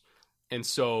close. And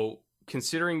so,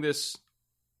 considering this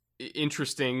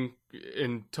interesting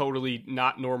and totally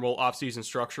not normal offseason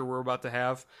structure we're about to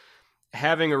have,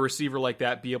 having a receiver like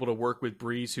that be able to work with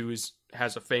Breeze, who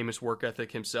has a famous work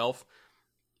ethic himself,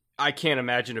 I can't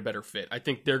imagine a better fit. I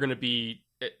think they're going to be,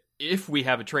 if we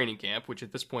have a training camp, which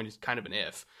at this point is kind of an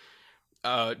if,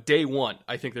 day one,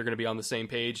 I think they're going to be on the same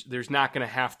page. There's not going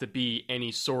to have to be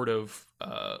any sort of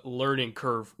learning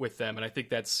curve with them, and I think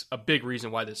that's a big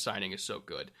reason why this signing is so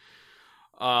good.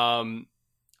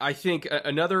 I think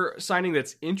another signing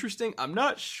that's interesting, I'm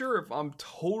not sure if I'm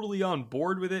totally on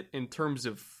board with it in terms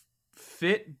of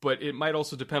fit, but it might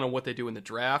also depend on what they do in the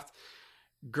draft.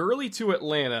 Gurley to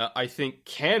Atlanta, I think,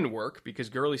 can work because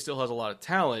Gurley still has a lot of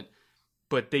talent,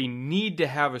 but they need to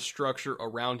have a structure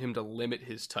around him to limit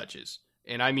his touches.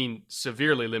 and I mean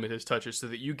severely limit his touches so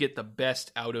that you get the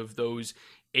best out of those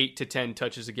 8 to 10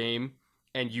 touches a game,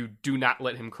 and you do not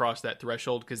let him cross that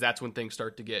threshold, because that's when things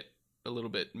start to get a little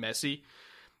bit messy.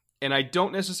 And I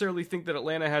don't necessarily think that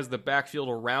Atlanta has the backfield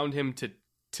around him to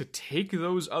take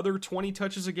those other 20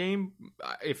 touches a game.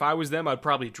 If I was them, I'd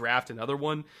probably draft another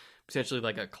one, potentially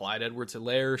like a Clyde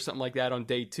Edwards-Helaire or something like that on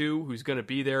day 2, who's going to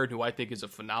be there and who I think is a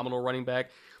phenomenal running back.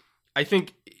 I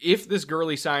think if this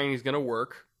Gurley signing is going to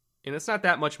work, and it's not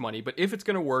that much money, but if it's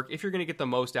going to work, if you're going to get the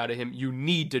most out of him, you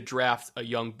need to draft a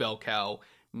young bell cow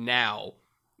now,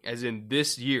 as in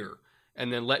this year,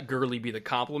 and then let Gurley be the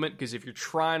complement, because if you're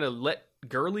trying to let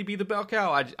Gurley be the bell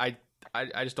cow, I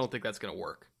just don't think that's going to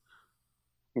work.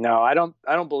 No, I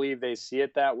don't believe they see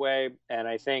it that way. And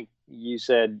I think you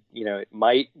said, it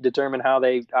might determine how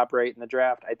they operate in the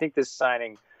draft. I think this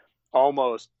signing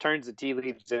almost turns the tea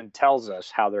leaves and tells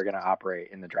us how they're going to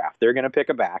operate in the draft. They're going to pick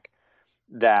a back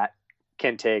that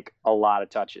can take a lot of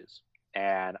touches.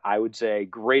 And I would say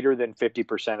greater than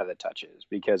 50% of the touches,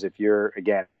 because if you're,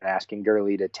 again, asking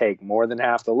Gurley to take more than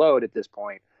half the load at this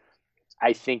point,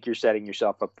 I think you're setting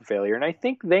yourself up for failure. And I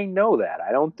think they know that.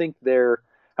 I don't think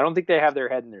they have their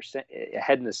head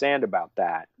in the sand about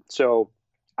that. So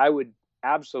I would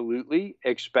absolutely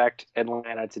expect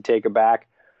Atlanta to take a back.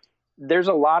 There's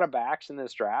a lot of backs in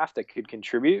this draft that could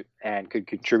contribute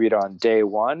on day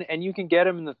 1, and you can get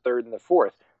them in the 3rd and the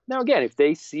 4th. Now, again, if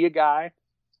they see a guy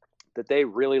that they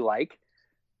really like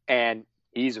and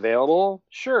he's available,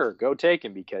 sure, go take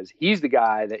him, because he's the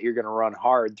guy that you're going to run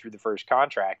hard through the first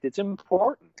contract. It's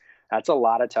important. That's a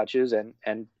lot of touches and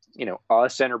a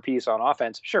centerpiece on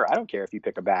offense. Sure, I don't care if you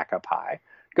pick a back up high.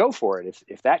 Go for it.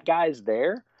 If that guy's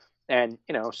there, and,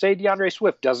 say DeAndre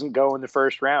Swift doesn't go in the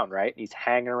first round, right? He's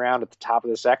hanging around at the top of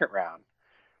the second round,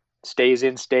 stays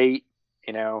in state,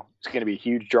 it's going to be a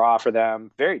huge draw for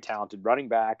them. Very talented running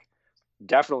back.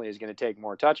 Definitely is going to take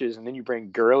more touches. And then you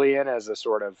bring Gurley in as a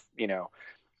sort of,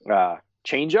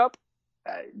 change up.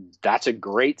 That's a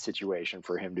great situation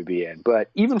for him to be in. But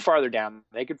even farther down,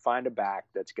 they could find a back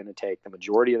that's going to take the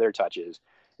majority of their touches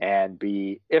and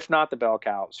be, if not the bell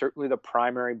cow, certainly the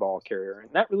primary ball carrier. And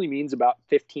that really means about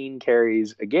 15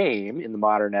 carries a game in the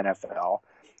modern NFL,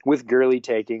 with Gurley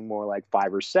taking more like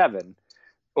 5 or 7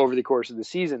 over the course of the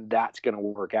season. That's going to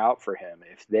work out for him.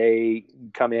 If they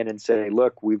come in and say,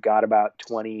 look, we've got about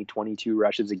 20, 22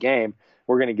 rushes a game,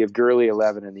 we're going to give Gurley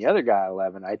 11 and the other guy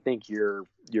 11. I think you're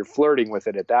flirting with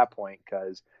it at that point,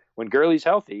 because when Gurley's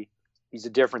healthy, he's a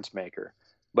difference maker.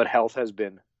 But health has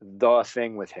been the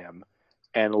thing with him,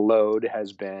 and load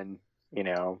has been,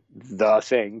 the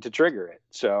thing to trigger it.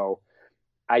 So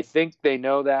I think they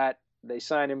know that. They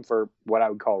signed him for what I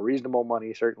would call reasonable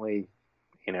money, certainly,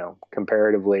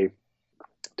 comparatively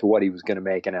to what he was going to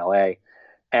make in LA.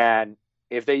 And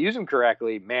if they use him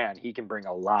correctly, man, he can bring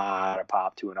a lot of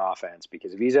pop to an offense,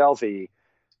 because if he's healthy,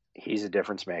 he's a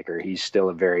difference maker. He's still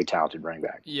a very talented running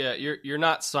back. Yeah, you're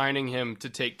not signing him to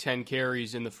take 10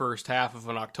 carries in the first half of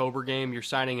an October game. You're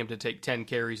signing him to take 10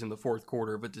 carries in the fourth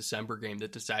quarter of a December game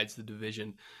that decides the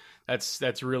division.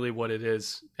 That's really what it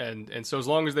is. And so as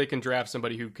long as they can draft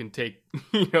somebody who can take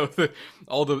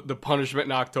all the punishment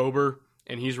in October,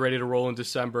 and he's ready to roll in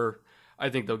December, I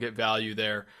think they'll get value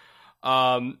there.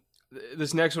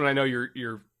 This next one I know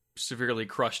you're severely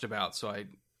crushed about, so I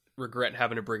regret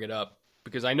having to bring it up,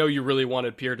 because I know you really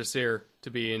wanted Pierre Desir to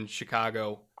be in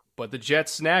Chicago, but the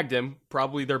Jets snagged him,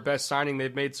 probably their best signing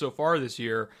they've made so far this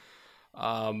year.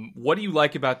 What do you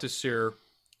like about Desir?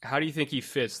 How do you think he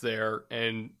fits there?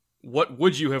 And what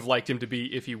would you have liked him to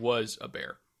be if he was a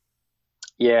Bear?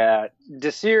 Yeah,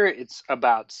 Desir, it's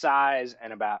about size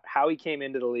and about how he came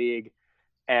into the league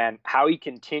and how he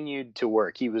continued to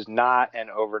work. He was not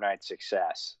an overnight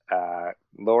success.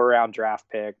 Lower round draft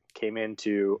pick, came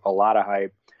into a lot of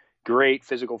hype, great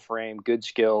physical frame, good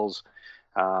skills.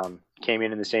 Came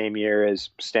in the same year as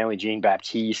Stanley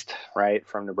Jean-Baptiste, right,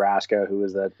 from Nebraska, who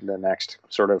was the next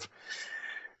sort of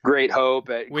great hope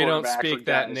at We don't speak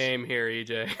that name here,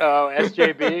 EJ. Oh,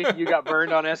 SJB? You got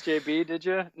burned on SJB, did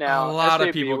you? Now, a lot SJB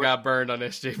of people got burned on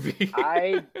SJB.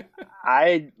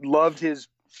 I loved his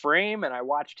frame, and I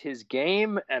watched his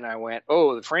game, and I went,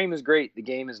 oh, the frame is great, the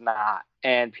game is not.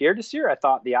 And Pierre Desir, I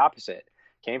thought the opposite.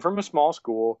 Came from a small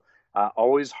school,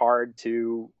 always hard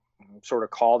to sort of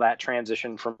call that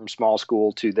transition from small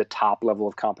school to the top level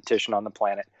of competition on the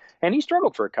planet. And he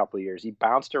struggled for a couple of years. He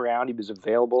bounced around. He was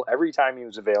available every time he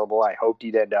was available. I hoped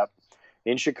he'd end up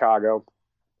in Chicago.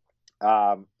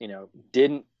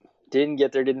 Didn't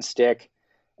get there, didn't stick.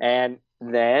 And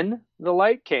then the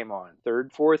light came on.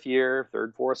 Third, fourth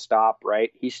stop,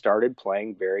 right? He started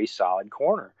playing very solid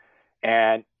corner.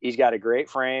 And he's got a great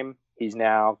frame. He's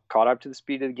now caught up to the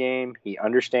speed of the game. He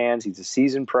understands. He's a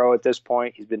seasoned pro at this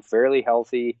point. He's been fairly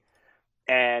healthy.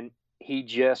 And he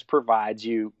just provides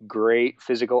you great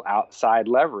physical outside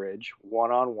leverage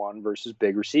one-on-one versus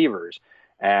big receivers.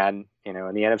 And, in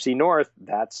the NFC North,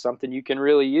 that's something you can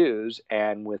really use.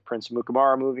 And with Prince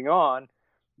Amukamara moving on,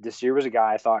 Desir was a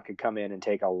guy I thought could come in and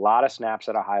take a lot of snaps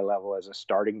at a high level as a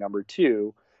starting number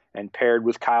 2. And paired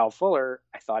with Kyle Fuller,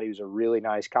 I thought he was a really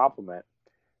nice compliment.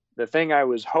 The thing I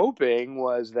was hoping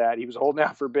was that he was holding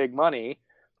out for big money.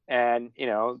 And,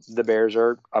 the Bears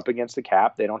are up against the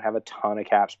cap. They don't have a ton of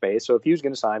cap space. So if he was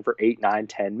going to sign for 8, 9,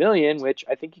 10 million, which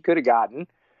I think he could have gotten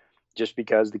just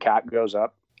because the cap goes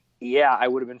up, yeah, I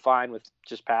would have been fine with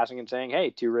just passing and saying, hey,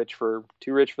 too rich for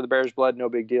the Bears' blood, no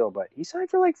big deal. But he signed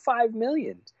for like $5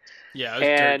 million. Yeah, it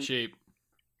was dirt cheap.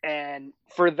 And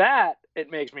for that, it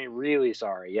makes me really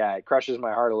sorry. Yeah, it crushes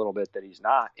my heart a little bit that he's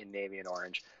not in navy and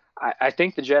orange. I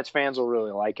think the Jets fans will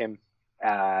really like him.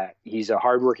 He's a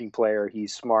hardworking player.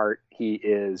 He's smart. He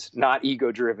is not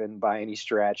ego-driven by any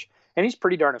stretch. And he's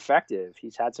pretty darn effective.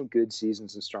 He's had some good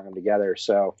seasons and strung them together.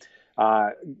 So,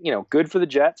 good for the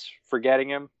Jets for getting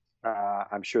him.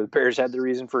 I'm sure the Bears had the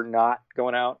reason for not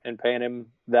going out and paying him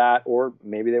that, or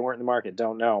maybe they weren't in the market.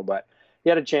 Don't know. But he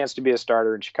had a chance to be a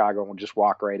starter in Chicago and will just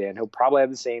walk right in. He'll probably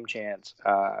have the same chance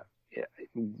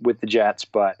with the Jets.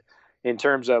 But in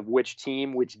terms of which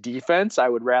team, which defense I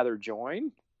would rather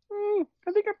join,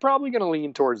 I think I'm probably going to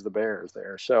lean towards the Bears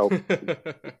there. So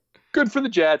good for the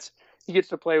Jets. He gets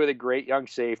to play with a great young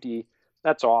safety.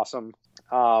 That's awesome.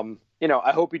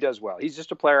 I hope he does well. He's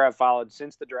just a player I've followed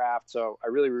since the draft, so I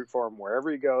really root for him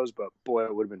wherever he goes. But boy,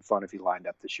 it would have been fun if he lined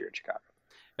up this year in Chicago.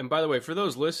 And by the way, for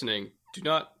those listening,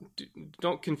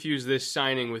 don't confuse this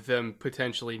signing with them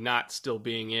potentially not still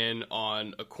being in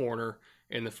on a corner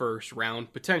in the first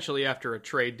round, potentially after a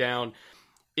trade down.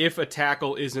 If a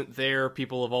tackle isn't there,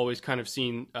 people have always kind of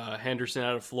seen Henderson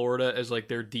out of Florida as like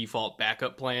their default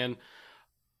backup plan.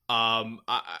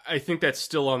 I think that's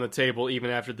still on the table even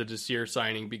after the Desir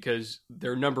signing, because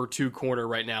their number 2 corner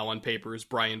right now on paper is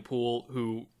Brian Poole,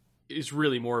 who is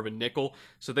really more of a nickel.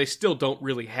 So they still don't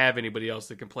really have anybody else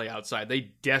that can play outside.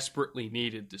 They desperately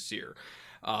needed Desir,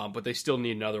 but they still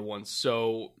need another one.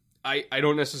 So I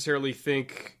don't necessarily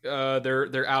think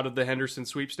they're out of the Henderson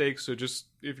sweepstakes. So just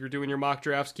if you're doing your mock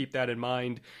drafts, keep that in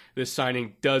mind. This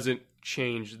signing doesn't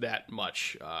change that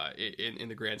much in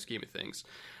the grand scheme of things.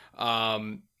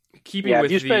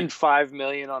 If you spend $5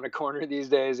 million on a corner these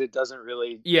days, it doesn't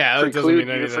really it doesn't mean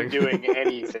anything. You from doing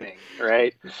anything,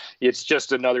 right? It's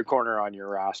just another corner on your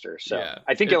roster. So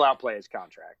I think he'll outplay his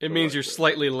contract. It means you're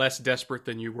slightly less desperate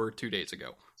than you were 2 days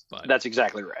ago. But that's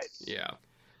exactly right. Yeah.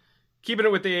 Keeping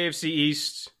it with the AFC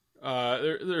East,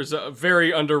 there's a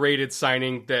very underrated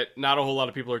signing that not a whole lot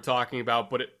of people are talking about,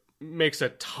 but it makes a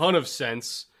ton of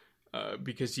sense.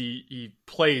 Because he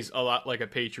plays a lot like a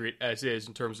Patriot as is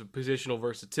in terms of positional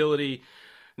versatility.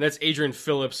 And that's Adrian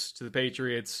Phillips to the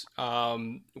Patriots.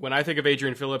 When I think of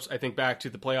Adrian Phillips, I think back to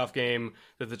the playoff game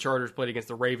that the Chargers played against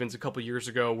the Ravens a couple years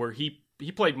ago, where he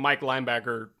played Mike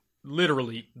linebacker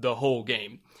literally the whole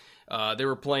game. They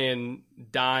were playing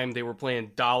dime. They were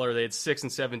playing dollar. They had 6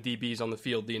 and 7 DBs on the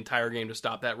field the entire game to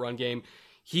stop that run game.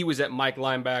 He was at Mike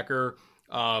linebacker.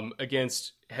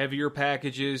 Against heavier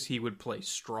packages, he would play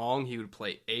strong. He would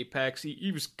play apex. He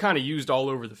was kind of used all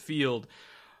over the field.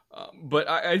 But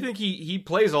I think he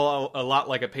plays a lot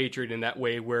like a Patriot in that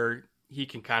way, where he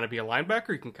can kind of be a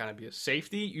linebacker. He can kind of be a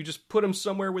safety. You just put him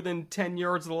somewhere within 10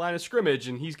 yards of the line of scrimmage,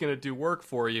 and he's going to do work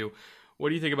for you. What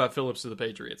do you think about Phillips to the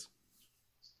Patriots?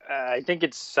 I think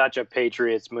it's such a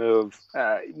Patriots move.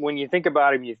 When you think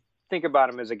about him, you think about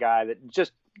him as a guy that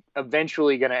just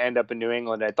eventually going to end up in New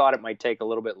England. I thought it might take a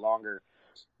little bit longer,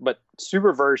 but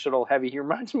super versatile, heavy. He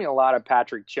reminds me a lot of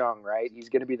Patrick Chung, right? He's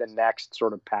going to be the next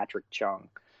sort of Patrick Chung.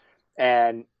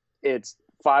 And it's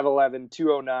 5'11",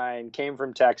 209, came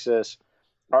from Texas,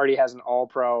 already has an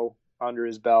all-pro under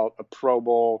his belt, a Pro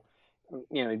Bowl.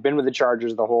 He'd been with the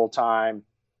Chargers the whole time.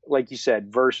 Like you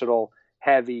said, versatile,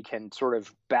 heavy, can sort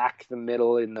of back the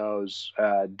middle in those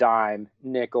dime,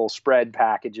 nickel, spread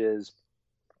packages.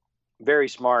 Very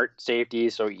smart safety,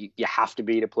 so you have to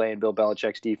be to play in Bill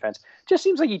Belichick's defense. Just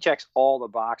seems like he checks all the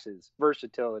boxes: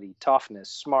 versatility, toughness,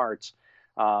 smarts,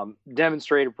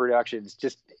 demonstrated productions.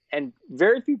 And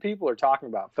very few people are talking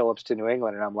about Phillips to New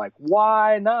England, and I'm like,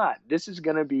 why not? This is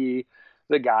going to be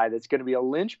the guy that's going to be a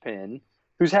linchpin,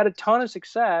 who's had a ton of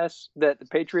success, that the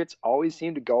Patriots always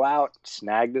seem to go out,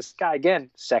 snag this guy. Again,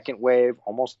 second wave,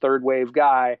 almost third wave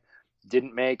guy,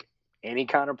 didn't make any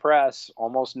kind of press,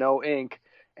 almost no ink.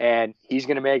 And he's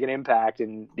going to make an impact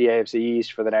in the AFC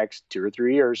East for the next 2 or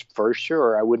 3 years for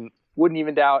sure. I wouldn't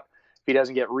even doubt he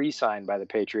doesn't get re-signed by the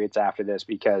Patriots after this,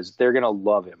 because they're going to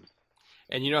love him.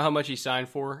 And you know how much he signed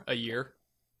for a year?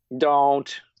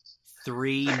 Don't.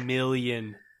 $3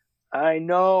 million. I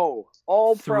know.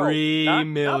 All pro. $3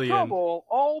 million. Not Pro Bowl,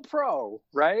 all pro,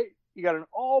 right? You got an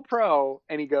all pro,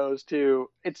 and he goes to,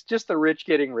 it's just the rich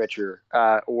getting richer,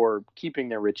 or keeping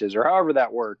their riches, or however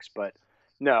that works. But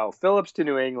no, Phillips to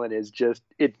New England is just,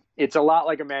 it's a lot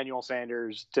like Emmanuel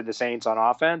Sanders to the Saints on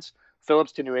offense.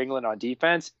 Phillips to New England on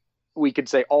defense, we could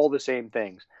say all the same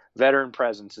things. Veteran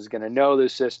presence, is going to know the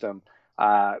system,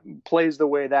 plays the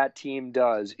way that team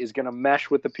does, is going to mesh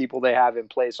with the people they have in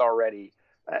place already.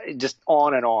 Just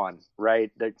on and on, right?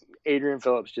 Adrian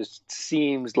Phillips just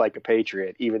seems like a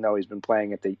Patriot, even though he's been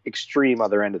playing at the extreme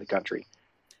other end of the country.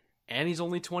 And he's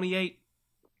only 28.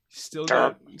 Still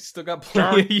got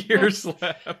plenty of years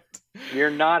left.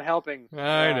 You're not helping.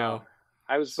 I know.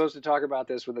 I was supposed to talk about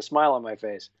this with a smile on my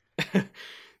face.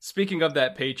 Speaking of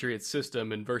that Patriot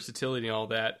system and versatility and all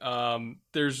that,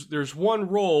 there's one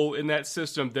role in that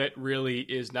system that really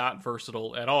is not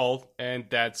versatile at all, and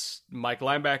that's Mike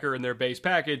linebacker in their base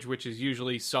package, which is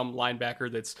usually some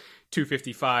linebacker that's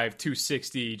 255,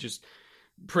 260, just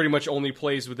pretty much only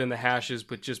plays within the hashes,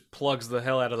 but just plugs the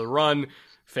hell out of the run.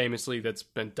 Famously, that's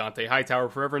been Dante Hightower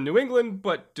forever in New England,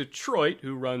 but Detroit,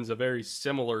 who runs a very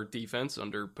similar defense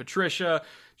under Patricia,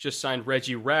 just signed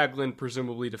Reggie Ragland,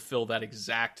 presumably to fill that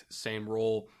exact same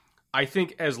role. I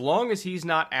think as long as he's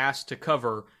not asked to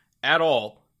cover at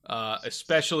all,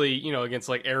 especially, against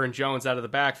like Aaron Jones out of the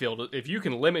backfield, if you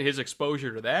can limit his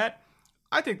exposure to that,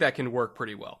 I think that can work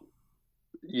pretty well.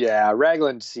 Yeah,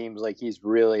 Ragland seems like he's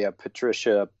really a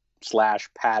Patricia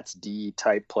 / Pat's D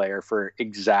type player for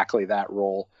exactly that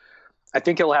role. I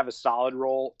think he'll have a solid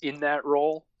role in that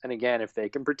role. And again, if they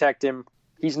can protect him,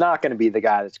 he's not going to be the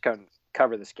guy that's going to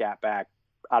cover the scat back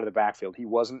out of the backfield. He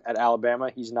wasn't at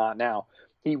Alabama. He's not now.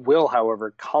 He will,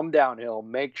 however, come downhill,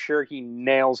 make sure he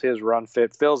nails his run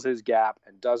fit, fills his gap,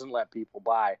 and doesn't let people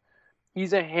by.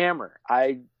 He's a hammer.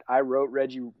 I wrote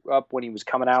Reggie up when he was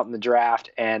coming out in the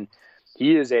draft, and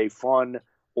he is a fun,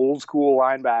 old school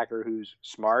linebacker who's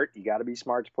smart. You got to be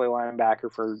smart to play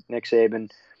linebacker for Nick Saban.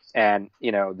 And,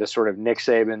 the sort of Nick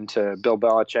Saban to Bill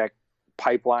Belichick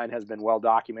pipeline has been well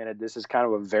documented. This is kind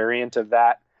of a variant of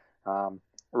that.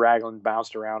 Ragland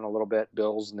bounced around a little bit,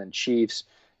 Bills and then Chiefs.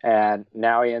 And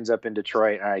now he ends up in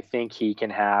Detroit. And I think he can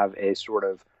have a sort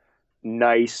of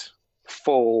nice,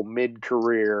 full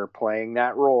mid-career playing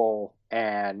that role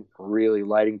and really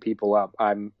lighting people up.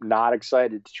 I'm not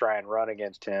excited to try and run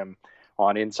against him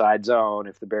on inside zone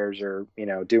if the Bears are,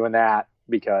 doing that,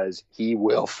 because he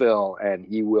will fill, and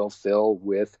he will fill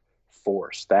with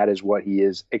force. That is what he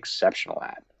is exceptional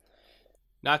at.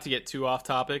 Not to get too off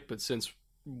topic, but since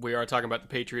we are talking about the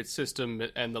Patriots system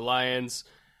and the Lions,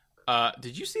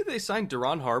 did you see they signed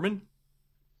Deron Harmon?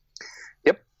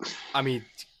 Yep. I mean,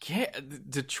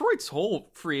 Detroit's whole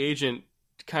free agent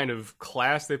kind of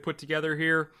class they put together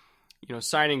here,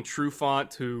 signing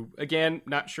Trufant, who, again,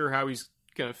 not sure how he's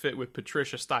going to fit with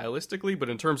Patricia stylistically, but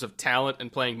in terms of talent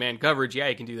and playing man coverage, yeah,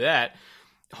 he can do that.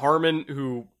 Harmon,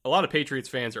 who a lot of Patriots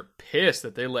fans are pissed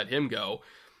that they let him go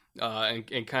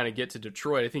and kind of get to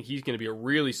Detroit. I think he's going to be a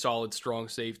really solid, strong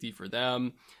safety for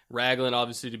them. Ragland,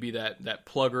 obviously, to be that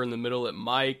plugger in the middle at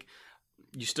Mike.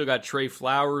 You still got Trey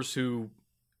Flowers, who,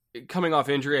 coming off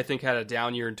injury, I think had a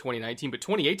down year in 2019, but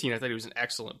 2018, I thought he was an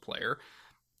excellent player.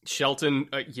 Shelton,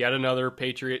 yet another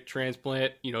Patriot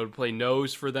transplant, to play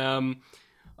nose for them.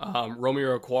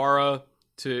 Romeo Okwara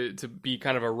to be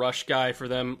kind of a rush guy for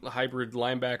them, a hybrid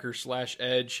linebacker /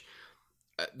 edge.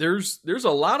 There's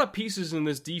a lot of pieces in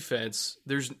this defense.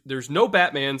 There's no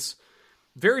Batmans,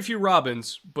 very few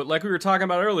Robins, but like we were talking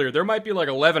about earlier, there might be like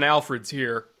 11 Alfreds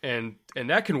here, and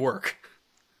that can work.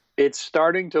 It's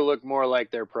starting to look more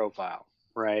like their profile,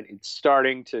 right? It's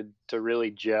starting to really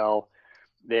gel.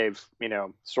 They've,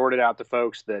 sorted out the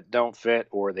folks that don't fit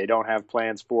or they don't have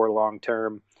plans for long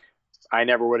term. I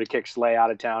never would have kicked Slay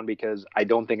out of town because I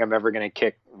don't think I'm ever going to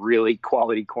kick really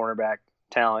quality cornerback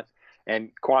talent.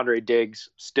 And Quandre Diggs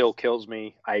still kills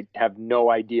me. I have no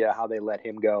idea how they let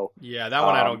him go. Yeah, that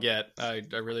one I don't get. I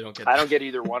really don't get that. I don't get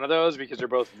either one of those because they're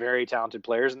both very talented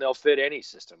players and they'll fit any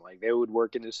system. Like, they would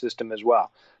work in the system as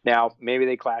well. Now, maybe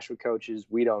they clash with coaches.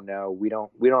 We don't know. We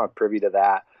don't have privy to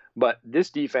that. But this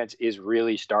defense is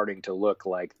really starting to look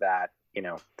like that,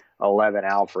 11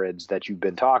 Alfreds that you've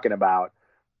been talking about.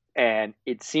 And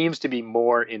it seems to be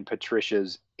more in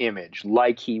Patricia's image,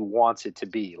 like he wants it to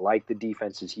be, like the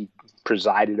defenses he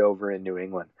presided over in New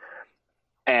England.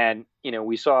 And,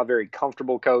 we saw a very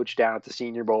comfortable coach down at the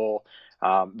Senior Bowl.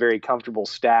 very comfortable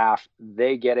staff.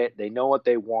 They get it. They know what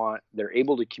they want. They're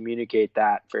able to communicate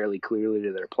that fairly clearly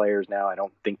to their players now. I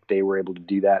don't think they were able to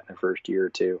do that in the first year or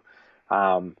two.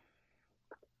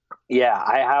 Yeah,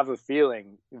 I have a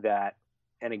feeling that,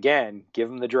 and again, give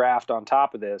them the draft on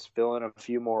top of this, fill in a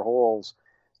few more holes.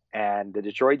 And the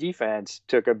Detroit defense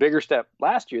took a bigger step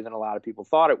last year than a lot of people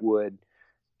thought it would.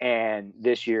 And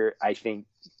this year, I think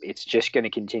it's just going to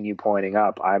continue pointing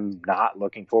up. I'm not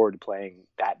looking forward to playing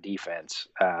that defense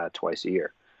twice a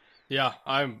year. Yeah,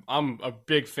 I'm a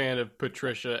big fan of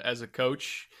Patricia as a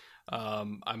coach.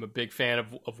 I'm a big fan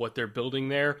of what they're building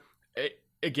there.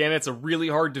 Again, it's a really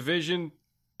hard division.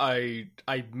 I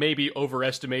maybe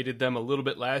overestimated them a little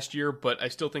bit last year, but I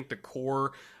still think the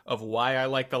core of why I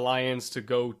like the Lions to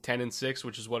go 10-6,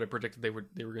 which is what I predicted they were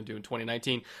going to do in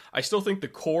 2019. I still think the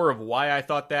core of why I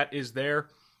thought that is there.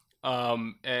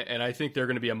 And I think they're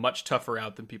going to be a much tougher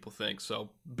out than people think.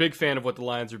 So big fan of what the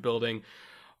Lions are building.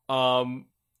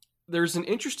 There's an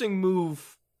interesting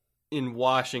move in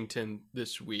Washington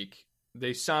this week.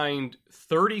 They signed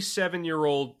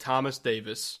 37-year-old Thomas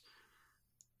Davis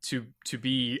to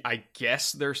be, I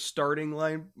guess, their starting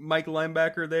Mike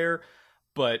linebacker there.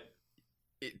 But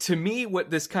to me,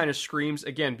 what this kind of screams,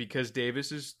 again, because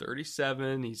Davis is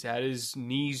 37, he's had his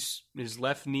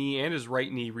left knee and his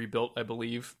right knee rebuilt, I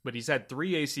believe, but he's had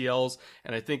 3 ACLs,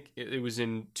 and I think it was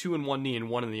in 2 in one knee and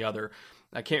 1 in the other.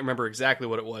 I can't remember exactly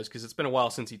what it was because it's been a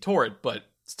while since he tore it, but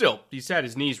still, he's had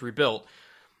his knees rebuilt.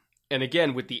 And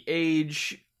again, with the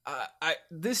age,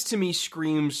 this to me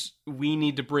screams we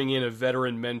need to bring in a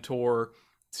veteran mentor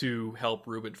to help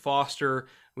Reuben Foster.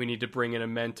 We need to bring in a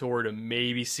mentor to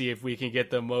maybe see if we can get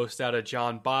the most out of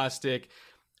John Bostic.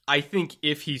 I think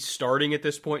if he's starting at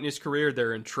this point in his career,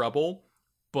 they're in trouble.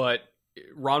 But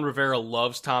Ron Rivera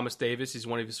loves Thomas Davis. He's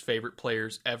one of his favorite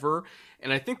players ever.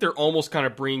 And I think they're almost kind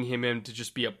of bringing him in to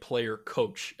just be a player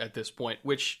coach at this point,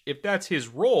 which if that's his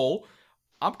role,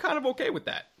 I'm kind of okay with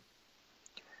that.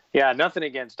 Yeah, nothing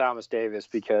against Thomas Davis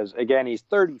because, again, he's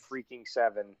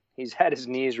 37. He's had his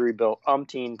knees rebuilt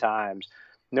umpteen times.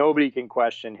 Nobody can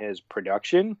question his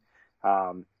production,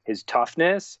 his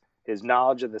toughness, his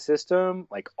knowledge of the system.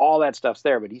 Like, all that stuff's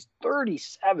there. But he's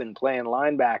 37 playing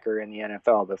linebacker in the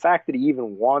NFL. The fact that he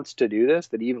even wants to do this,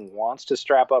 that he even wants to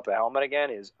strap up a helmet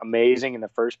again is amazing in the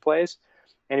first place.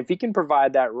 And if he can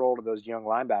provide that role to those young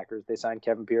linebackers, they signed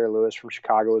Kevin Pierre-Louis from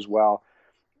Chicago as well.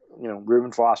 You know,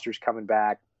 Reuben Foster's coming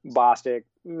back. Bostic's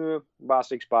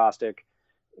Bostic.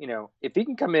 You know, if he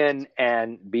can come in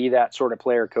and be that sort of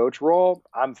player coach role,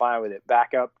 I'm fine with it.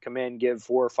 Back up, come in, give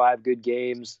 4 or 5 good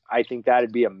games. I think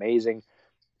that'd be amazing.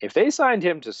 If they signed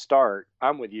him to start,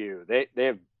 I'm with you. They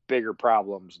have bigger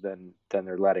problems than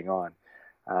they're letting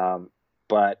on.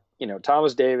 But, you know,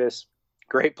 Thomas Davis,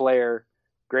 great player,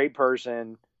 great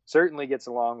person, certainly gets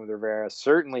along with Rivera,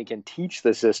 certainly can teach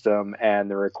the system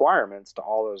and the requirements to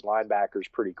all those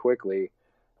linebackers pretty quickly.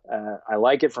 I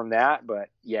like it from that, but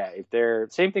yeah, if they're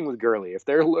same thing with Gurley, if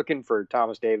they're looking for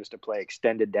Thomas Davis to play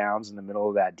extended downs in the middle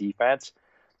of that defense,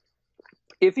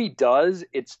 if he does,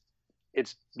 it's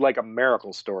like a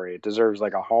miracle story. It deserves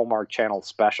like a Hallmark Channel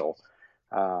special.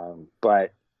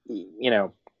 But you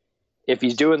know, if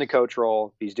he's doing the coach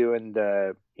role, if he's doing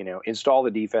the, you know, install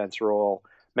the defense role,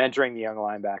 mentoring the young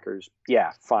linebackers,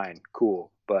 yeah, fine,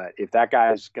 cool. But if that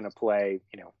guy's going to play,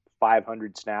 you know,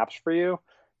 500 snaps for you,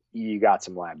 you got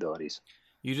some liabilities.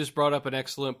 You just brought up an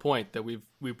excellent point that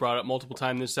we've brought up multiple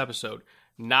times this episode.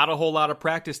 Not a whole lot of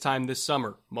practice time this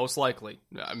summer, most likely.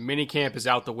 Minicamp is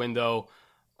out the window.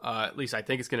 At least I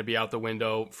think it's going to be out the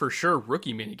window. For sure,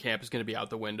 rookie minicamp is going to be out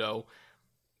the window.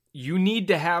 You need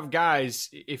to have guys,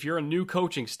 if you're a new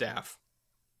coaching staff,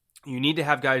 you need to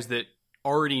have guys that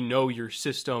already know your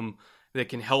system, that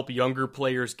can help younger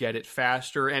players get it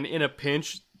faster, and in a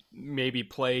pinch, maybe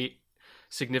play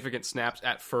significant snaps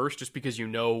at first, just because you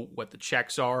know what the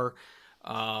checks are.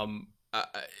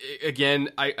 Again,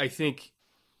 I think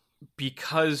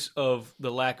because of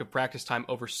the lack of practice time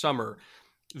over summer,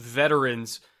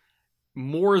 veterans,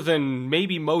 more than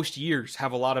maybe most years,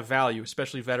 have a lot of value,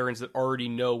 especially veterans that already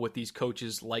know what these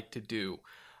coaches like to do.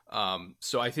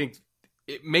 So I think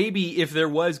maybe if there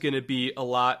was going to be a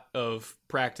lot of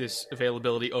practice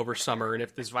availability over summer, and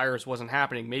if this virus wasn't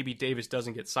happening, maybe Davis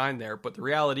doesn't get signed there. But the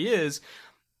reality is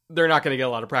they're not going to get a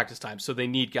lot of practice time. So they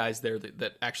need guys there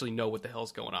that actually know what the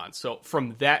hell's going on. So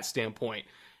from that standpoint,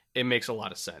 it makes a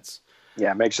lot of sense.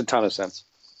 Yeah, it makes a ton of sense.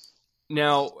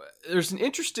 Now, there's an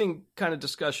interesting kind of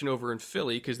discussion over in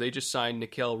Philly because they just signed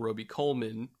Nickel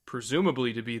Roby-Coleman,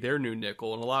 presumably to be their new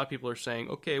nickel. And a lot of people are saying,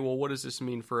 okay, well, what does this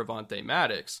mean for Avonte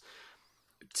Maddox?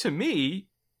 To me,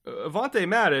 Avonte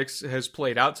Maddox has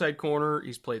played outside corner,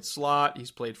 he's played slot,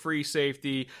 he's played free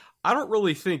safety. I don't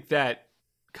really think that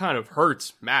kind of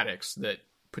hurts Maddox that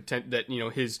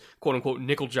his quote unquote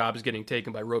nickel job is getting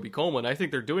taken by Roby Coleman. I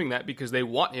think they're doing that because they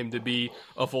want him to be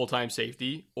a full-time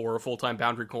safety or a full-time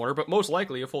boundary corner, but most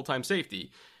likely a full-time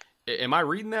safety. Am I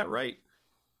reading that right?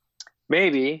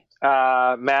 Maybe.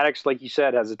 Maddox, like you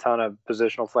said, has a ton of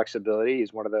positional flexibility.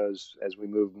 He's one of those, as we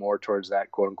move more towards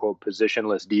that quote unquote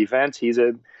positionless defense, he's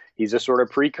a sort of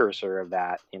precursor of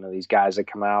that. These guys that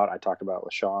come out, I talked about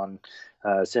with Sean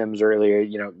Sims earlier,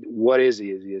 what is he?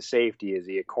 Is he a safety? Is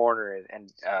he a corner?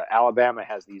 And Alabama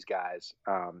has these guys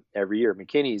every year.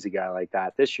 McKinney's a guy like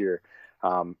that this year.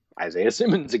 Isaiah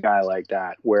Simmons, a guy like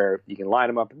that, where you can line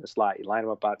him up in the slot, you line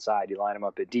him up outside, you line him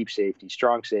up at deep safety,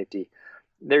 strong safety.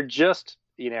 They're just,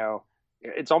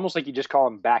 it's almost like you just call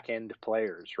them back end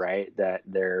players, right? That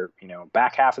they're,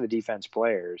 back half of the defense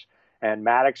players. And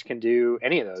Maddox can do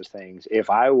any of those things. If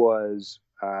I was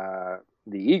the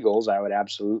Eagles, I would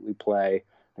absolutely play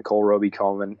Nicole Roby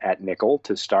Coleman at nickel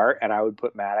to start, and I would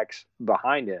put Maddox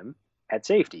behind him at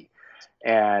safety.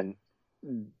 And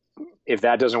if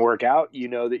that doesn't work out,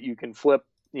 that you can flip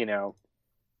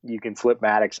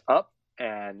Maddox up,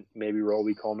 and maybe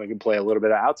Roby Coleman can play a little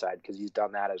bit of outside because he's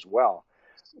done that as well.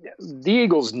 The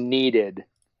Eagles needed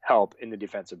help in the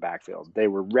defensive backfield. They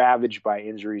were ravaged by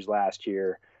injuries last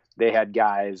year. They had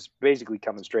guys basically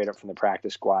coming straight up from the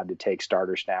practice squad to take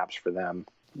starter snaps for them.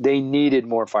 They needed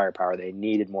more firepower. They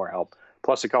needed more help.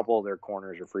 Plus, a couple of their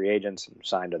corners are free agents and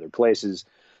signed other places.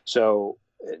 So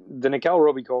the Nickel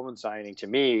Roby Coleman signing to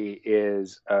me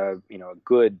is a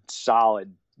good,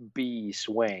 solid B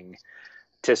swing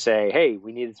to say, hey,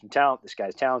 we needed some talent. This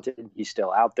guy's talented. He's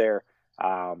still out there.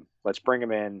 Let's bring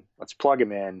him in. Let's plug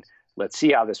him in. Let's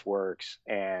see how this works.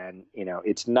 And,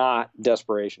 it's not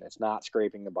desperation. It's not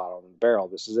scraping the bottom of the barrel.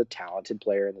 This is a talented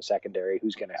player in the secondary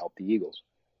who's going to help the Eagles.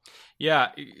 Yeah,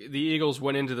 the Eagles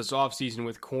went into this offseason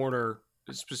with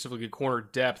specifically corner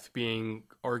depth being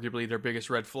arguably their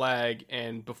biggest red flag.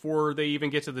 And before they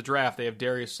even get to the draft, they have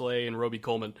Darius Slay and Roby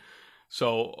Coleman.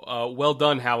 So well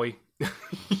done, Howie.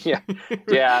 Yeah,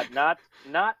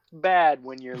 not bad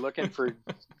when you're looking for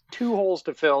two holes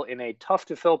to fill in a tough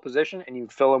to fill position, and you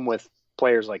fill them with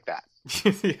players like that.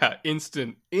 Yeah,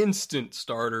 instant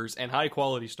starters and high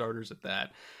quality starters at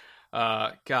that.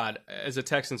 God, as a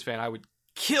Texans fan, I would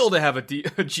kill to have a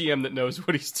GM that knows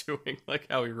what he's doing, like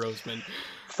Howie Roseman,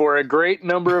 for a great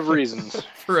number of reasons.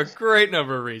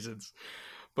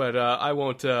 But I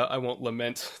won't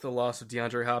lament the loss of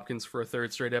DeAndre Hopkins for a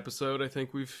third straight episode. I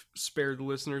think we've spared the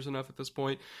listeners enough at this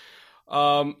point.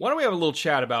 Why don't we have a little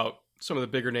chat about some of the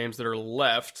bigger names that are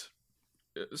left?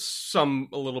 Some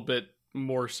a little bit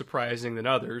more surprising than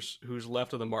others who's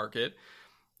left of the market.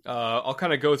 I'll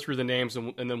kind of go through the names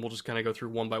and then we'll just kind of go through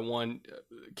one by one.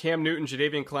 Cam Newton,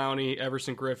 Jadeveon Clowney,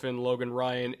 Everson Griffin, Logan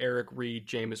Ryan, Eric Reed,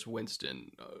 Jameis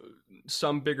Winston.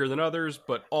 Some bigger than others,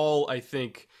 but all I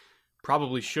think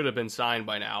probably should have been signed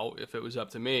by now if it was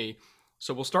up to me.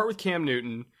 So we'll start with Cam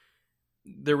Newton.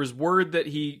 There was word that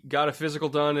he got a physical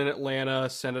done in Atlanta,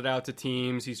 sent it out to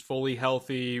teams. He's fully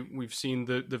healthy. We've seen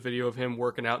the video of him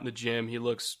working out in the gym. He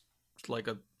looks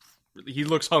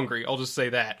hungry. I'll just say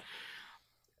that.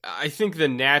 I think the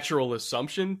natural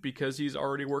assumption, because he's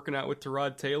already working out with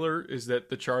Tyrod Taylor, is that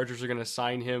the Chargers are going to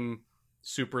sign him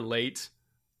super late.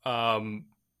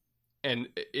 And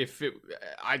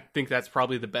I think that's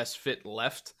probably the best fit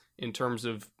left in terms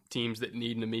of teams that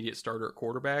need an immediate starter at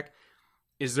quarterback.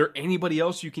 Is there anybody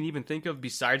else you can even think of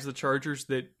besides the Chargers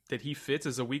that he fits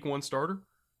as a week one starter?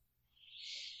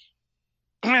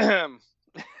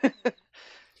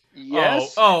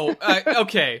 Yes.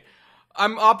 Okay.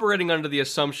 I'm operating under the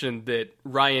assumption that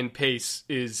Ryan Pace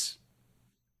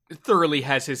thoroughly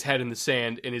has his head in the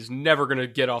sand and is never going to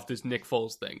get off this Nick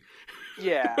Foles thing.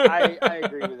 Yeah, I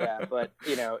agree with that. But,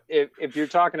 if you're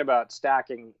talking about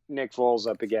stacking Nick Foles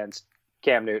up against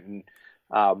Cam Newton,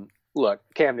 look,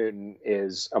 Cam Newton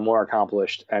is a more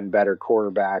accomplished and better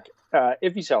quarterback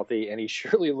if he's healthy, and he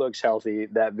surely looks healthy.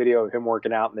 That video of him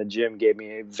working out in the gym gave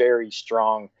me a very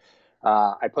strong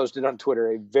I posted on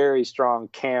Twitter a very strong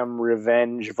Cam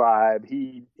revenge vibe.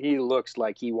 He looks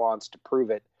like he wants to prove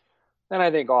it. And I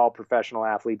think all professional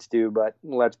athletes do, but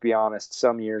let's be honest,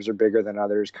 some years are bigger than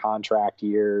others. Contract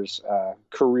years,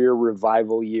 career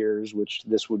revival years, which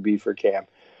this would be for Cam.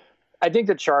 I think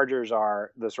the Chargers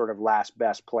are the sort of last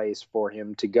best place for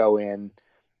him to go in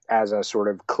as a sort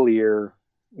of clear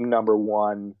number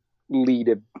one lead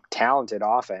a talented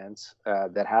offense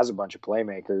that has a bunch of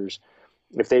playmakers.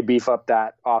 If they beef up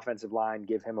that offensive line,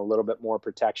 give him a little bit more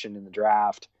protection in the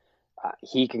draft,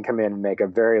 he can come in and make a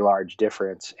very large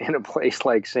difference in a place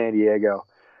like San Diego.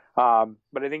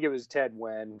 But I think it was Ted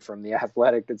Wen from The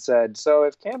Athletic that said, so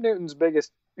if Cam Newton's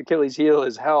biggest Achilles heel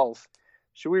is health,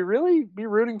 should we really be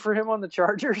rooting for him on the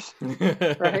Chargers,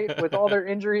 right? With all their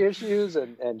injury issues,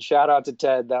 and shout out to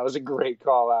Ted. That was a great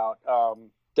call out.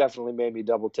 Definitely made me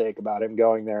double take about him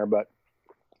going there. But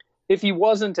if he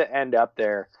wasn't to end up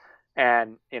there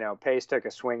and, Pace took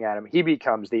a swing at him, he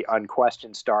becomes the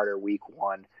unquestioned starter week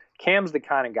 1. Cam's the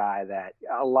kind of guy that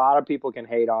a lot of people can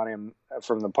hate on him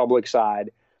from the public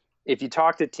side. If you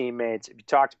talk to teammates, if you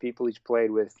talk to people he's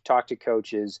played with, talk to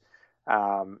coaches,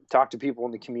 talk to people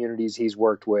in the communities he's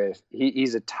worked with,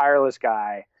 he's a tireless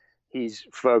guy. He's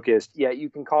focused. Yeah, you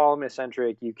can call him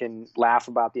eccentric. You can laugh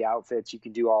about the outfits. You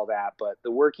can do all that. But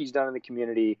the work he's done in the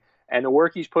community and the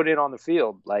work he's put in on the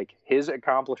field, like his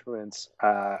accomplishments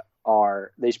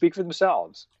they speak for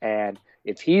themselves. And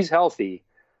if he's healthy,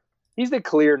 he's the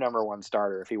clear number 1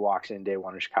 starter if he walks in day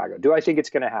 1 in Chicago. Do I think it's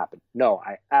going to happen? No,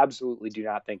 I absolutely do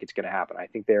not think it's going to happen. I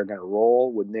think they're going to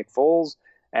roll with Nick Foles,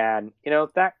 and,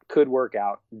 that could work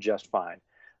out just fine.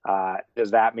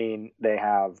 Does that mean they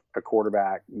have a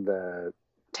quarterback, the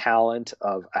talent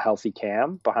of a healthy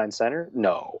Cam behind center?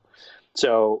 No.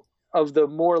 So of the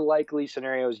more likely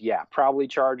scenarios, yeah, probably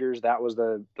Chargers. That was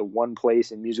the one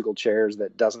place in musical chairs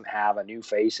that doesn't have a new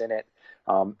face in it.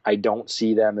 I don't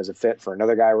see them as a fit for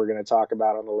another guy we're going to talk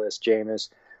about on the list, Jameis.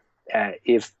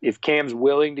 If Cam's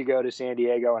willing to go to San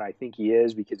Diego, and I think he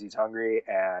is because he's hungry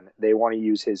and they want to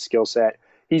use his skill set,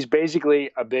 he's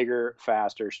basically a bigger,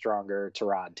 faster, stronger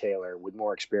Tyrod Taylor with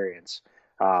more experience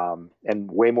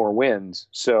and way more wins.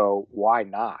 So why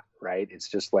not, right? It's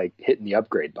just like hitting the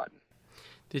upgrade button.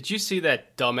 Did you see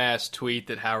that dumbass tweet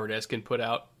that Howard Eskin put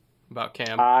out about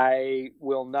Cam? I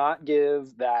will not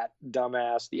give that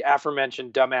the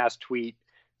aforementioned dumbass tweet,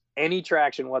 any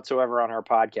traction whatsoever on our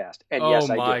podcast. And yes,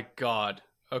 I did. Oh my God.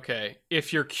 Okay.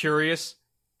 If you're curious,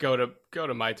 go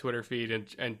to my Twitter feed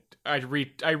and I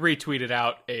retweeted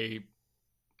out a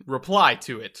reply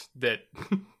to it that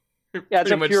yeah,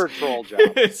 it's a pure troll job.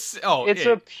 It's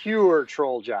a pure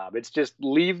troll job. It's just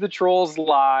leave the trolls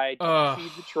lie, don't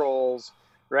feed the trolls,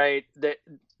 right?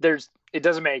 It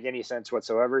doesn't make any sense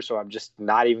whatsoever, so I'm just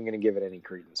not even going to give it any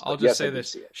credence. I'll just say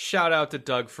this. Shout out to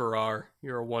Doug Farrar.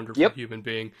 You're a wonderful human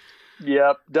being.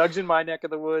 Yep. Doug's in my neck of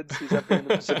the woods. He's up here in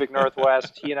the Pacific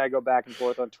Northwest. He and I go back and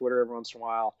forth on Twitter every once in a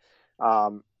while.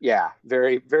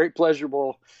 Very, very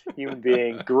pleasurable human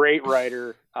being. Great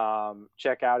writer.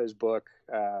 Check out his book,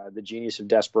 The Genius of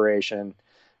Desperation.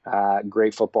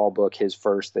 Great football book, his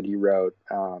first that he wrote.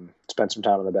 Spent some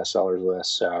time on the bestsellers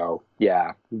list. So,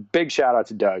 yeah, big shout out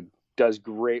to Doug. Does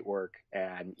great work.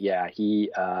 And, yeah,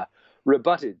 he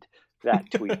rebutted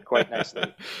that tweet quite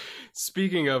nicely.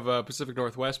 Speaking of Pacific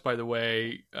Northwest, by the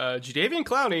way, Jadeveon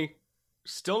Clowney,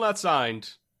 still not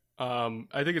signed.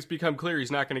 I think it's become clear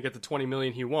he's not going to get the $20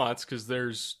 million he wants because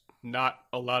there's not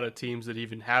a lot of teams that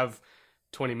even have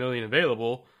 $20 million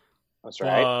available. That's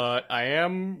right.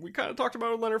 But we kind of talked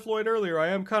about Leonard Floyd earlier. I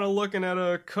am kind of looking at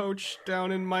a coach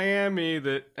down in Miami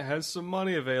that has some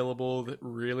money available that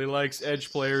really likes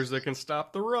edge players that can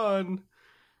stop the run.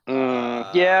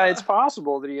 Yeah, it's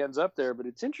possible that he ends up there, but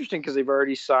it's interesting because they've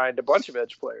already signed a bunch of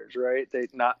edge players, right? They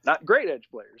not great edge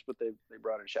players, but they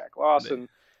brought in Shaq Lawson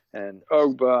and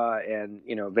Ogba and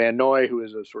Van Noy, who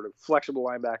is a sort of flexible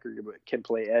linebacker but can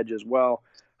play edge as well.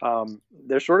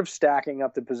 They're sort of stacking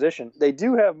up the position. They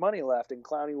do have money left, and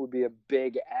Clowney would be a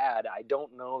big add. I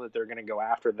don't know that they're going to go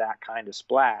after that kind of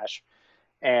splash.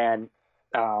 And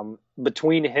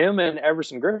between him and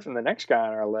Everson Griffin, the next guy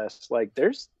on our list, like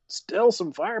there's still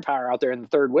some firepower out there in the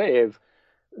third wave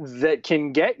that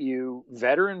can get you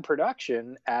veteran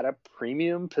production at a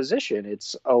premium position.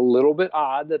 It's a little bit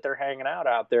odd that they're hanging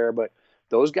out there, but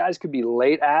those guys could be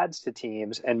late adds to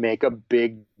teams and make a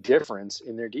big difference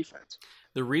in their defense.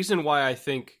 The reason why I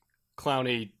think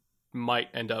Clowney might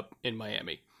end up in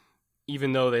Miami,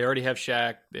 even though they already have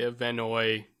Shaq, they have Van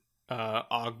Noy,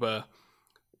 Ogba.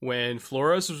 When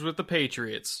Flores was with the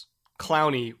Patriots,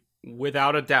 Clowney,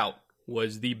 without a doubt,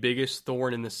 was the biggest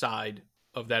thorn in the side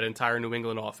of that entire New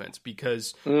England offense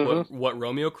because what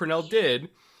Romeo Crennel did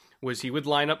was he would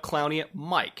line up Clowney at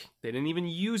Mike. They didn't even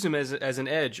use him as an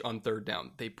edge on third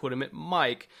down. They put him at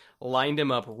Mike, lined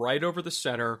him up right over the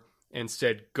center, and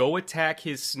said, go attack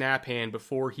his snap hand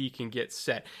before he can get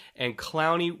set. And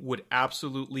Clowney would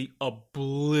absolutely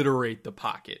obliterate the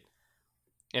pocket.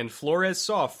 And Flores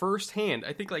saw firsthand,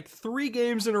 I think like 3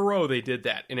 games in a row they did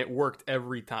that, and it worked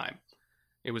every time.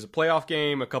 It was a playoff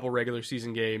game, a couple regular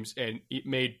season games, and it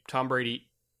made Tom Brady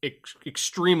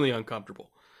extremely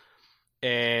uncomfortable.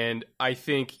 And I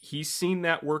think he's seen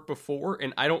that work before,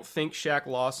 and I don't think Shaq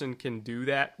Lawson can do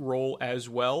that role as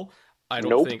well. I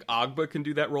don't think Agba can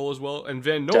do that role as well. And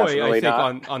Van Noy, I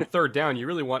think on third down, you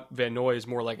really want Van Noy as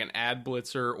more like an ad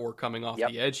blitzer or coming off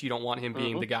the edge. You don't want him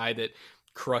being the guy that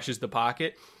crushes the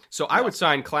pocket. So I would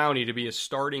sign Clowney to be a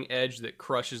starting edge that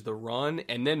crushes the run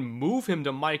and then move him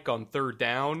to Mike on third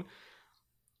down.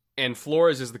 And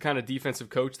Flores is the kind of defensive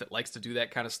coach that likes to do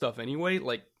that kind of stuff anyway.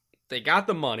 Like, they got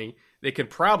the money. They could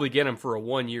probably get him for a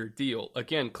 1-year deal.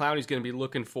 Again, Clowney's going to be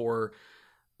looking for,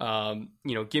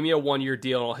 give me a 1-year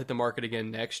deal and I'll hit the market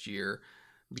again next year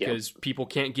because people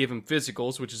can't give him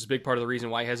physicals, which is a big part of the reason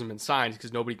why he hasn't been signed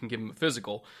because nobody can give him a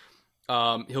physical.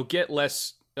 He'll get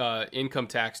less income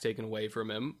tax taken away from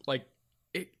him. Like,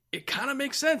 it kind of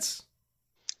makes sense.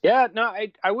 Yeah, no,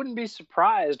 I wouldn't be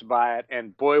surprised by it.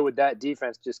 And boy, would that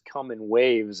defense just come in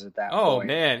waves at that point. Oh,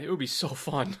 man, it would be so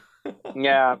fun.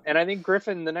 Yeah, and I think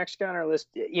Griffin, the next guy on our list,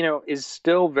 is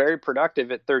still very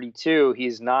productive at 32.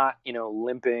 He's not,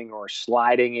 limping or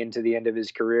sliding into the end of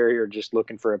his career here just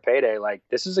looking for a payday. Like,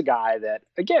 this is a guy that,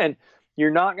 again, you're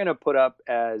not going to put up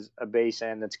as a base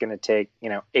end that's going to take,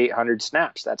 800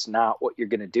 snaps. That's not what you're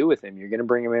going to do with him. You're going to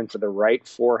bring him in for the right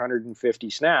 450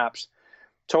 snaps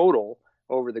total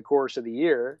over the course of the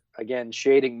year, again,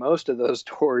 shading most of those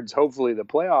towards hopefully the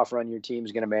playoff run your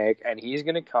team's going to make, and he's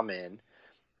going to come in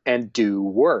and do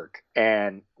work.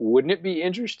 And wouldn't it be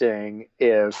interesting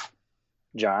if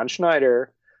John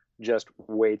Schneider just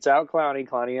waits out Clowney,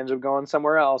 Clowney ends up going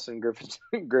somewhere else, and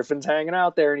Griffin's hanging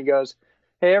out there, and he goes,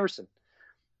 "Hey, Everson,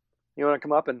 you want to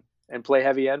come up and play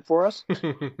heavy end for us?"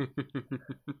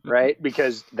 Right?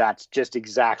 Because that's just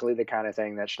exactly the kind of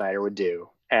thing that Schneider would do.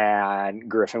 And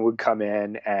Griffin would come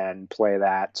in and play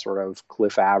that sort of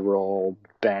Cliff Averill,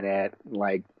 Bennett,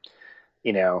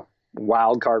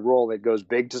 wild card role that goes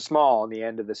big to small on the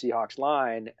end of the Seahawks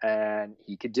line, and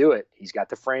he could do it. He's got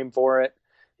the frame for it.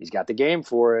 He's got the game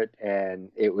for it, and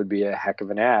it would be a heck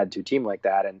of an add to a team like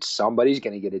that, and somebody's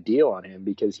going to get a deal on him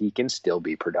because he can still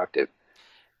be productive.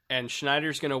 And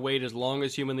Schneider's going to wait as long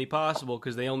as humanly possible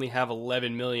because they only have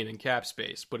 $11 million in cap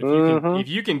space. But if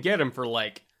you can get him for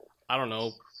 $7,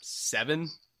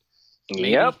 maybe,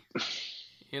 yep.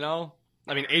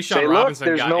 I mean, A'Shawn Robinson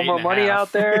there's got no more money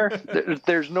out there. there.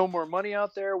 There's no more money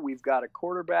out there. We've got a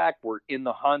quarterback. We're in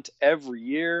the hunt every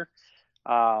year.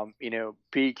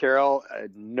 Pete Carroll, a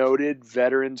noted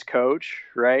veterans coach,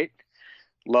 right?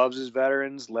 Loves his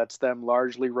veterans, lets them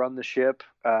largely run the ship.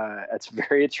 It's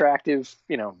very attractive,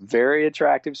 very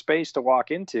attractive space to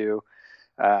walk into.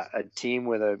 A team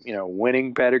with a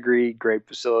winning pedigree, great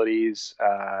facilities,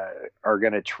 are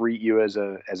going to treat you as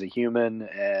a human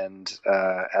and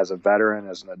as a veteran,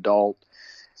 as an adult.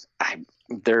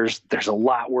 There's a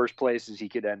lot worse places he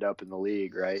could end up in the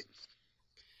league, right?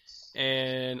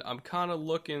 And I'm kind of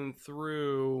looking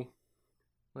through.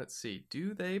 Let's see.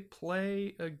 Do they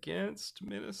play against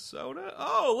Minnesota?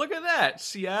 Oh, look at that.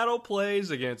 Seattle plays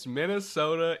against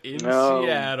Minnesota in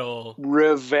Seattle.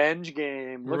 Revenge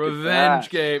game. Revenge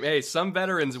game. Hey, some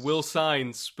veterans will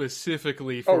sign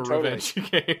specifically for revenge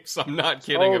games. I'm not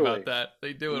kidding about that.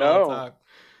 They do it all the time.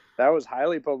 That was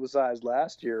highly publicized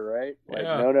last year, right?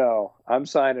 No. I'm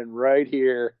signing right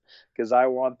here because I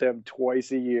want them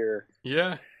twice a year.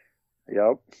 Yeah.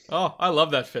 Yep. Oh, I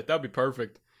love that fit. That'd be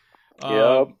perfect.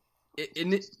 Yep.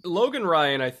 Logan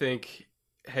Ryan, I think,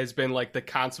 has been like the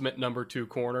consummate number 2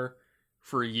 corner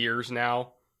for years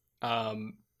now.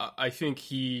 I think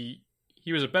he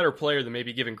was a better player than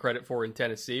maybe given credit for in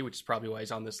Tennessee, which is probably why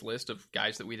he's on this list of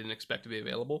guys that we didn't expect to be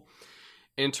available.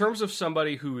 In terms of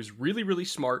somebody who is really, really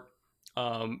smart,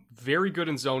 very good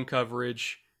in zone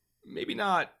coverage, maybe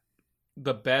not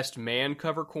the best man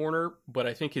cover corner, but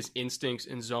I think his instincts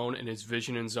in zone and his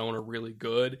vision in zone are really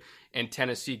good, and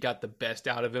Tennessee got the best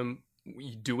out of him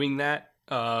doing that.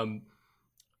 I'm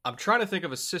trying to think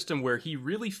of a system where he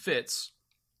really fits,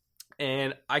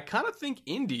 and I kind of think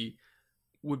Indy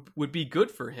would be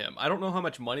good for him. I don't know how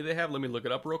much money they have. Let me look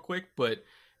it up real quick, but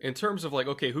in terms of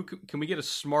who can we get a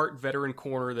smart veteran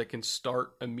corner that can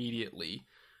start immediately?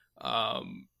 I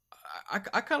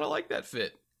kind of like that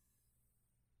fit.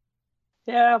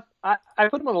 Yeah, I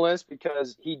put him on the list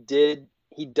because he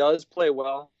does play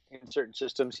well in certain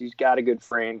systems. He's got a good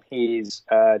frame. He's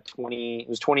he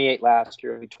was 28 last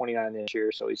year, he'll be 29 this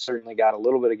year, so he's certainly got a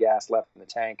little bit of gas left in the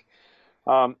tank.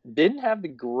 Didn't have the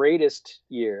greatest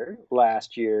year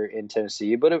last year in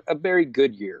Tennessee, but a very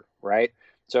good year, right?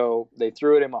 So they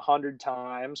threw at him 100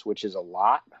 times, which is a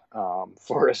lot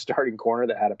for a starting corner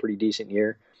that had a pretty decent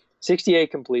year. 68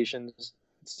 completions.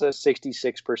 It's a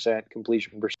 66%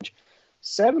 completion percentage.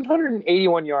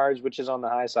 781 yards, which is on the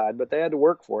high side, but they had to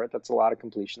work for it. That's a lot of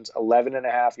completions.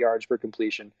 11.5 yards per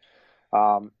completion.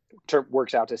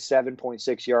 Works out to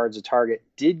 7.6 yards a target.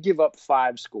 Did give up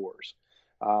 5 scores.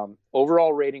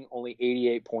 Overall rating only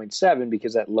 88.7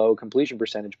 because that low completion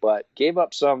percentage, but gave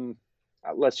up some,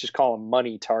 let's just call them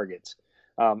money targets.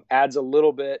 Adds a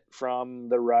little bit from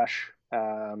the rush.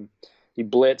 He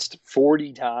blitzed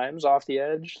 40 times off the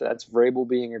edge. That's Vrabel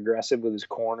being aggressive with his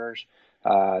corners.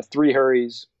 3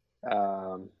 hurries,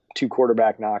 2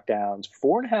 quarterback knockdowns,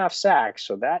 4.5 sacks.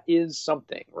 So that is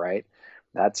something, right?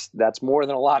 That's more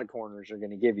than a lot of corners are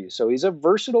going to give you. So he's a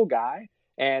versatile guy.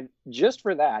 And just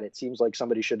for that, it seems like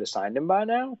somebody should have signed him by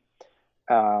now.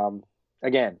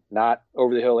 Again, not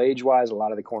over the hill age-wise. A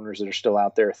lot of the corners that are still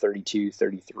out there, 32,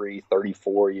 33,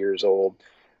 34 years old.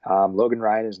 Logan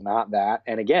Ryan is not that.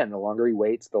 And again, the longer he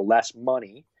waits, the less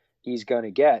money he's going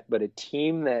to get. But a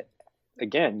team that,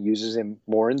 again, uses him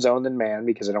more in zone than man,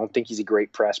 because I don't think he's a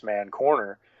great press man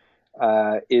corner,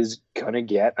 is going to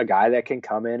get a guy that can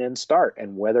come in and start.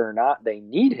 And whether or not they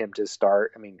need him to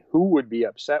start, I mean, who would be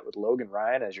upset with Logan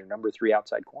Ryan as your number 3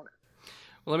 outside corner?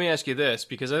 Well, let me ask you this,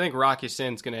 because I think Rocky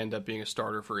Sin's going to end up being a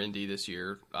starter for Indy this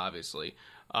year, obviously.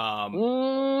 I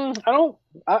wouldn't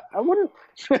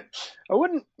I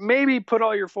wouldn't maybe put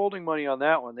all your folding money on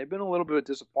that one. They've been a little bit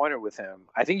disappointed with him.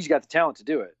 I think he's got the talent to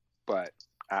do it, but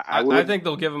I think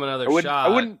they'll give him another shot. I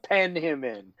wouldn't pen him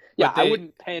in. Yeah, I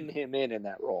wouldn't pen him in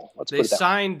that role. They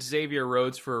signed Xavier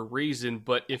Rhodes for a reason,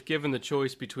 but if given the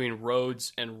choice between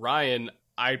Rhodes and Ryan,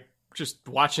 just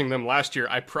watching them last year,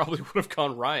 I probably would have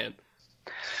gone Ryan.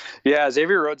 Yeah,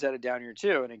 Xavier Rhodes had a down year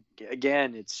too, and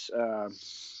again, it's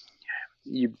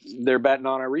they're betting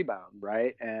on a rebound,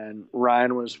 right? And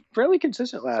Ryan was fairly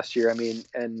consistent last year. I mean,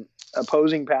 an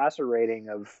opposing passer rating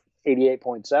of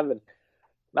 88.7,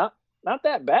 not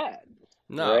that bad.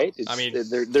 No, right? I mean,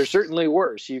 they're certainly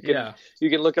worse. You can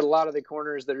look at a lot of the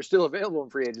corners that are still available in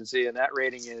free agency, and that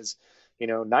rating is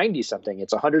 90 something.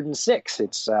 It's 106.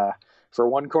 It's for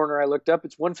one corner I looked up,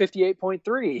 it's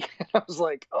 158.3. I was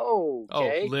like,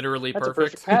 okay. Literally that's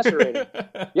perfect. A perfect passer rating.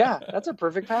 Yeah, that's a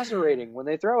perfect passer rating when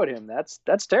they throw at him.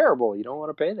 That's terrible. You don't want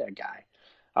to pay that guy.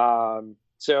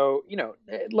 So,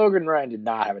 Logan Ryan did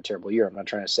not have a terrible year. I'm not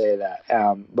trying to say that.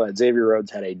 But Xavier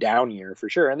Rhodes had a down year for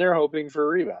sure, and they're hoping for a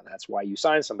rebound. That's why you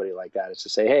sign somebody like that, is to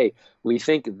say, hey, we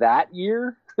think that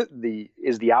year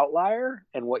is the outlier,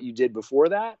 and what you did before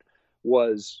that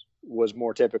was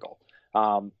more typical.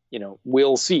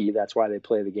 We'll see. That's why they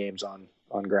play the games on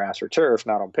grass or turf,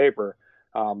 not on paper.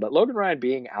 But Logan Ryan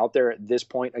being out there at this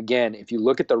point, again, if you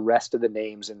look at the rest of the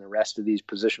names in the rest of these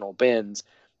positional bins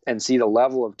and see the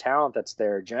level of talent that's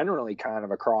there generally kind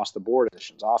of across the board,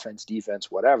 positions, offense,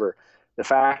 defense, whatever, the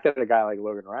fact that a guy like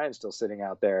Logan Ryan is still sitting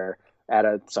out there at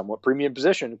a somewhat premium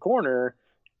position, corner,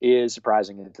 is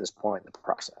surprising at this point in the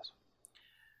process.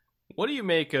 What do you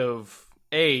make of,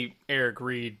 A, Eric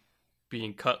Reed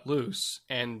being cut loose,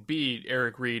 and B,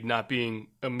 Eric Reed not being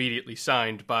immediately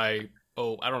signed by,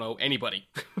 anybody?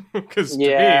 Because to me,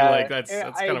 that's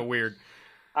kind of weird.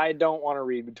 I don't want to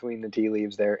read between the tea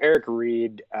leaves there. Eric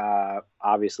Reed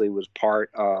obviously was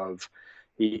part of,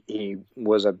 he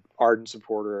was an ardent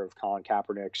supporter of Colin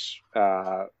Kaepernick's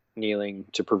kneeling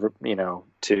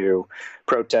to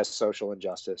protest social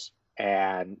injustice,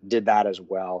 and did that as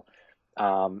well.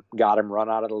 Got him run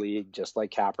out of the league just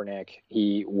like Kaepernick.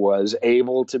 He was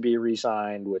able to be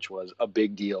re-signed, which was a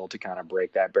big deal to kind of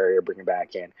break that barrier, bring him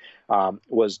back in.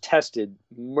 Was tested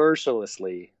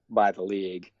mercilessly by the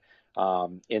league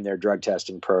in their drug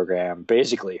testing program,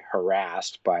 basically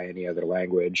harassed by any other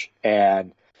language,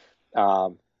 and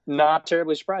not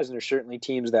terribly surprising. There's certainly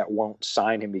teams that won't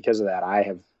sign him because of that. I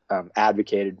have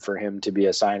advocated for him to be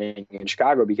a signing in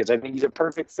Chicago because I think he's a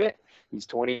perfect fit. He's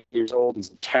 20 years old.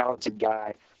 He's a talented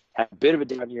guy. Had a bit of a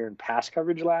down year in pass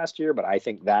coverage last year, but I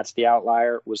think that's the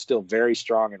outlier. Was still very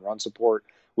strong in run support.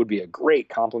 Would be a great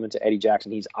compliment to Eddie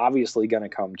Jackson. He's obviously going to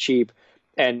come cheap.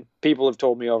 And people have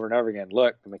told me over and over again,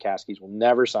 look, the McCaskies will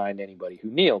never sign anybody who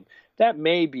kneeled. That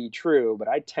may be true, but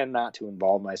I tend not to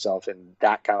involve myself in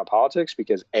that kind of politics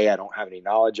because, A, I don't have any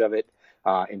knowledge of it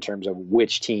in terms of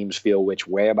which teams feel which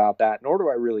way about that, nor do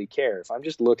I really care. If I'm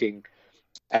just looking,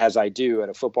 as I do, at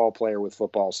a football player with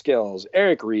football skills,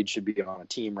 Eric Reed should be on a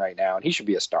team right now, and he should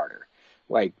be a starter.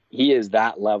 Like, he is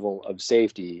that level of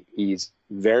safety. He's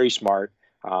very smart.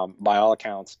 By all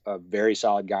accounts, a very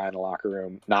solid guy in the locker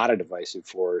room, not a divisive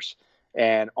force.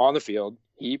 And on the field,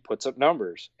 he puts up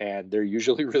numbers, and they're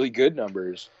usually really good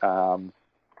numbers.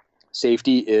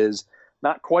 Safety is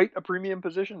not quite a premium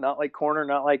position, not like corner,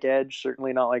 not like edge,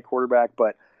 certainly not like quarterback,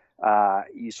 but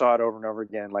You saw it over and over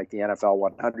again, like the NFL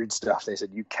 100 stuff. They said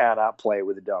you cannot play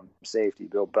with a dumb safety.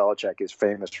 Bill Belichick is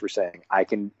famous for saying, I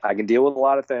can deal with a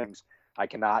lot of things. I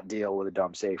cannot deal with a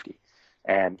dumb safety.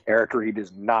 And Eric Reed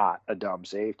is not a dumb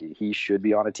safety. He should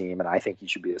be on a team, and I think he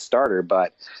should be a starter,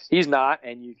 but he's not,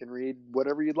 and you can read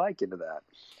whatever you'd like into that.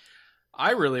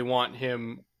 I really want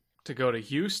him to go to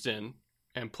Houston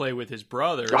and play with his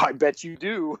brother. Oh, I bet you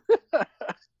do.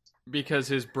 Because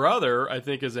his brother, I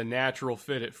think, is a natural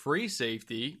fit at free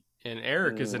safety, and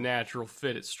Eric is a natural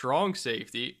fit at strong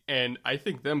safety. And I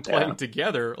think them playing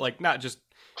together, like not just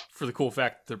for the cool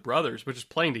fact that they're brothers, but just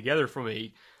playing together from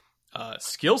a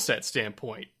skill set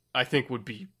standpoint, I think would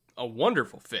be a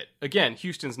wonderful fit. Again,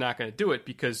 Houston's not going to do it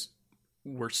because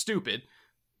we're stupid.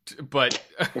 But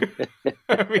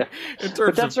I mean, in terms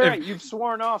but that's all right. You've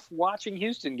sworn off watching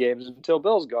Houston games until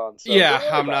Bill's gone. So yeah,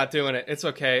 I'm not doing it. It's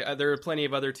okay. There are plenty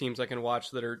of other teams I can watch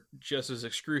that are just as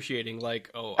excruciating. Like,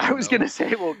 I was going to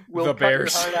say, we'll the cut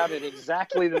Bears. Your heart out in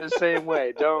exactly the same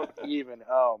way. Don't even.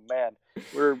 Oh man,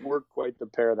 we're quite the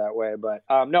pair that way. But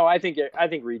no, I think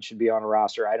Reed should be on a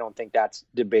roster. I don't think that's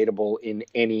debatable in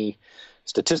any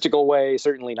statistical way,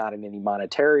 certainly not in any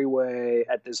monetary way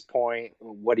at this point.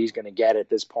 What he's going to get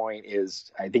at this point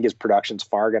is, I think his production's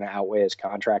far going to outweigh his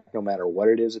contract no matter what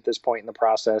it is at this point in the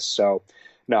process. So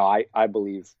no, I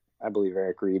believe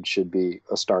Eric Reed should be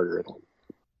a starter.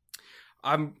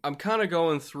 I'm kind of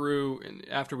going through, and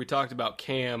after we talked about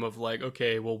Cam, of like,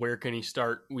 okay, well, where can he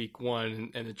start week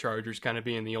one, and the Chargers kind of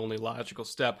being the only logical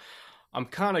step. I'm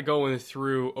kind of going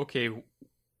through, okay,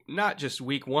 not just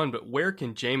week one, but where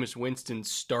can Jameis Winston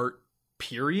start,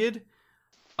 period?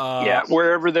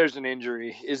 Wherever there's an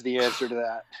injury is the answer to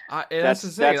that. That's the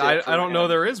thing. I don't know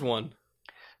there is one.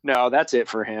 No, that's it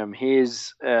for him.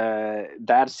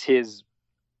 That's his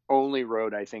only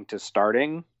road, I think, to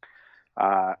starting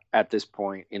at this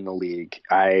point in the league.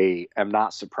 I am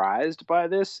not surprised by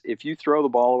this. If you throw the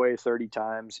ball away 30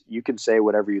 times, you can say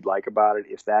whatever you'd like about it.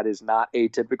 If that is not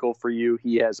atypical for you,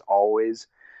 he has always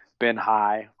been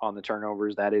high on the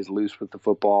turnovers. That is loose with the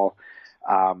football.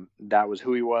 That was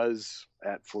who he was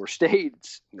at 4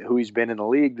 States, who he's been in the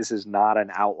league. This is not an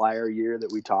outlier year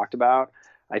that we talked about.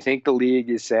 I think the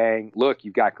league is saying, look,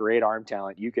 you've got great arm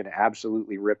talent. You can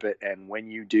absolutely rip it. And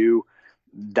when you do,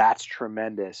 that's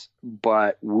tremendous.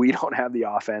 But we don't have the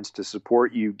offense to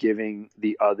support you giving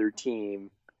the other team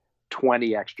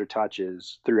 20 extra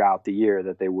touches throughout the year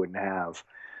that they wouldn't have.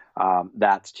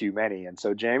 That's too many. And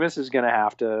so Jameis is going to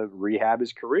have to rehab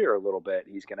his career a little bit.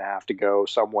 He's going to have to go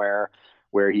somewhere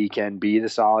where he can be the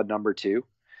solid number 2,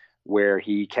 where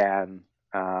he can,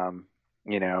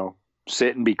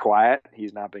 sit and be quiet.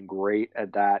 He's not been great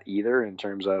at that either, in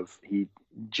terms of he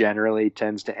generally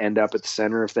tends to end up at the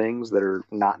center of things that are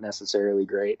not necessarily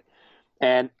great.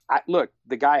 And look,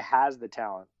 the guy has the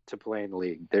talent to play in the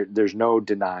league. There's no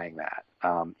denying that.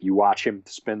 You watch him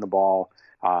spin the ball.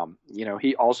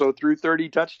 He also threw 30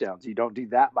 touchdowns. You don't do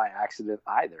that by accident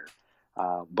either.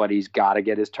 But he's got to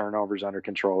get his turnovers under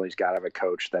control. He's got to have a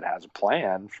coach that has a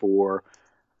plan for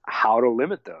how to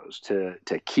limit those,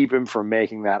 to keep him from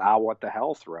making that what the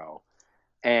hell throw.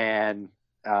 And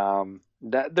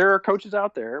that there are coaches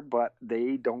out there, but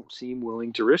they don't seem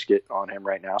willing to risk it on him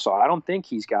right now. So I don't think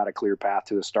he's got a clear path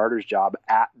to the starter's job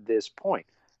at this point.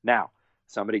 Now,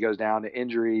 somebody goes down to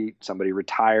injury, somebody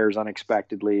retires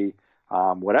unexpectedly,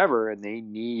 whatever, and they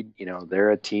need,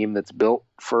 they're a team that's built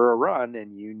for a run,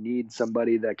 and you need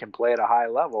somebody that can play at a high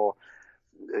level.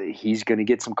 He's going to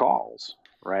get some calls,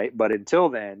 right? But until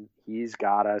then, he's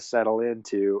got to settle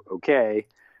into, okay,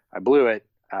 I blew it.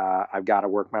 I've got to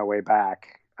work my way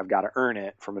back. I've got to earn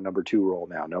it from a number 2 role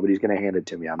now. Nobody's going to hand it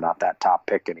to me. I'm not that top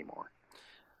pick anymore.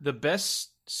 The best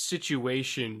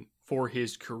situation for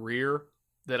his career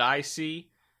that I see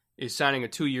is signing a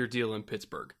 2-year deal in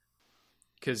Pittsburgh.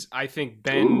 Because I think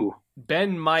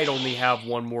Ben might only have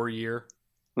 1 more year,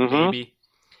 maybe.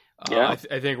 I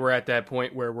think we're at that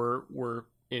point where we're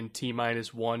in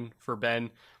T-1 for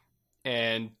Ben.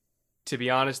 And to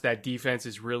be honest, that defense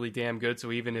is really damn good.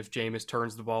 So even if Jameis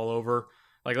turns the ball over,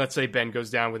 like let's say Ben goes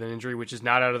down with an injury, which is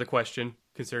not out of the question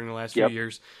considering the last few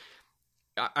years.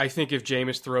 I think if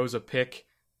Jameis throws a pick,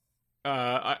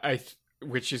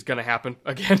 which is going to happen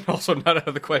again, also not out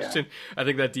of the question. Yeah. I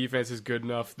think that defense is good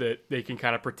enough that they can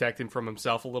kind of protect him from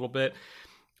himself a little bit.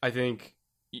 I think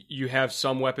you have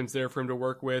some weapons there for him to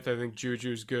work with. I think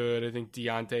Juju's good. I think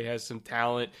Deontay has some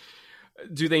talent.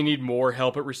 Do they need more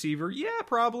help at receiver? Yeah,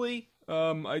 probably.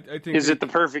 I think. Is it the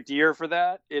perfect year for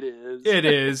that? It is.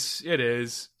 It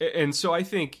is. And so I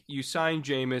think you sign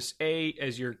Jameis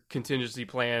as your contingency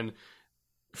plan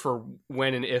for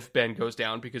when and if Ben goes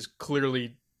down, because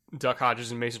clearly Duck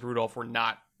Hodges and Mason Rudolph were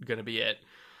not going to be it.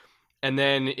 And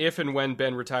then if and when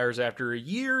Ben retires after a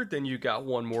year, then you got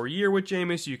one more year with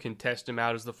Jameis. You can test him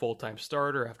out as the full-time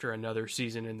starter after another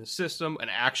season in the system, an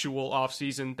actual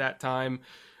offseason that time.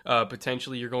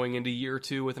 Potentially you're going into year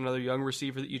 2 with another young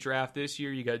receiver that you draft this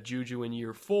year. You got Juju in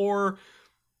year 4.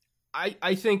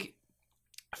 I think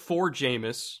for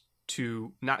Jameis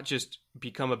to not just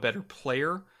become a better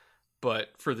player, but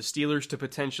for the Steelers to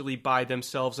potentially buy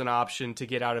themselves an option to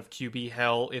get out of QB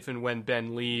hell if and when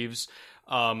Ben leaves,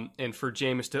 and for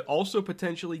Jameis to also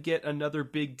potentially get another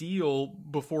big deal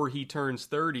before he turns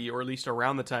 30, or at least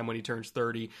around the time when he turns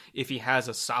 30, if he has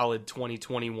a solid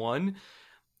 2021.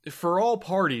 For all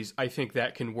parties, I think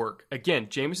that can work. Again,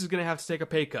 Jameis is going to have to take a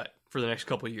pay cut for the next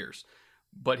couple of years,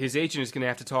 but his agent is going to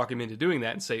have to talk him into doing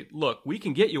that and say, look, we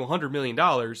can get you $100 million,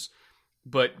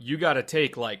 but you got to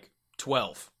take like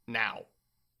 12 now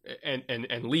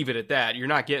and leave it at that. You're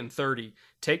not getting 30.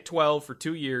 Take 12 for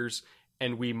 2 years,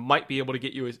 and we might be able to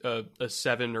get you a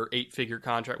 7 or 8 figure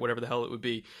contract, whatever the hell it would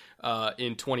be,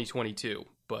 in 2022.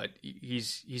 But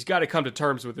he's got to come to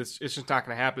terms with this. It's just not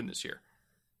going to happen this year.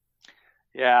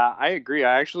 Yeah, I agree.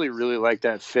 I actually really like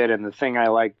that fit. And the thing I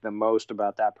like the most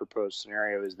about that proposed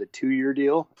scenario is the 2-year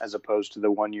deal as opposed to the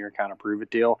 1-year kind of prove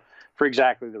it deal, for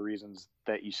exactly the reasons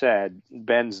that you said.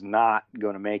 Ben's not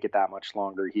going to make it that much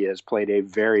longer. He has played a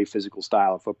very physical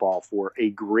style of football for a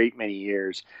great many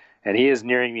years, and he is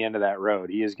nearing the end of that road.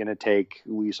 He is going to take,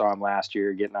 we saw him last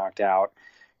year get knocked out.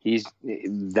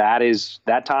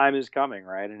 That time is coming,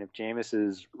 right? And if Jameis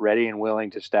is ready and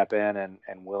willing to step in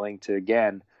and willing to,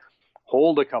 again,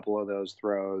 hold a couple of those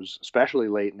throws, especially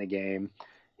late in the game,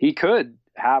 he could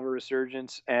have a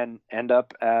resurgence and end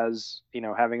up as,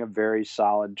 having a very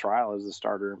solid trial as the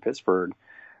starter in Pittsburgh.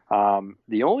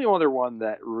 The only other one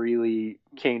that really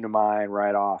came to mind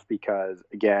right off, because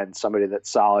again, somebody that's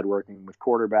solid working with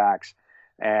quarterbacks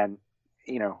and,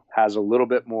 has a little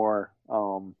bit more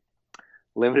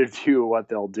limited view of what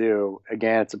they'll do.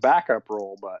 Again, it's a backup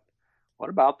role, but what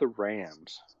about the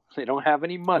Rams? They don't have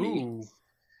any money. Ooh.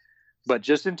 But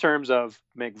just in terms of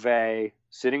McVay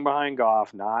sitting behind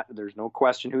Goff, there's no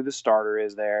question who the starter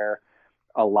is there.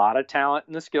 A lot of talent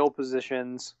in the skill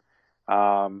positions,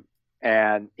 and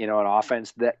an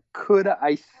offense that could,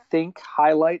 I think,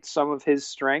 highlight some of his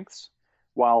strengths,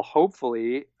 while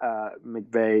hopefully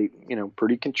McVay,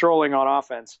 pretty controlling on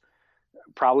offense,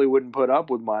 probably wouldn't put up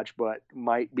with much, but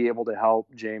might be able to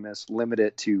help Jameis limit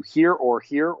it to here or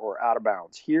out of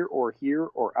bounds, here or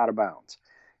out of bounds.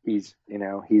 He's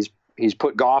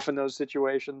put Goff in those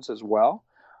situations as well.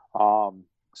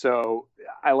 So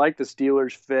I like the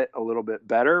Steelers fit a little bit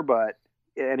better,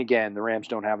 and again, the Rams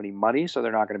don't have any money, so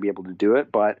they're not going to be able to do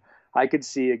it. But I could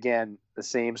see, again, the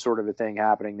same sort of a thing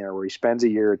happening there where he spends a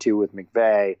year or two with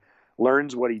McVay,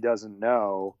 learns what he doesn't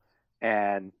know,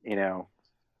 and,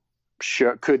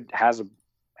 has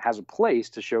a place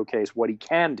to showcase what he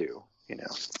can do,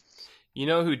 You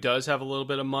know who does have a little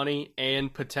bit of money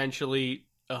and potentially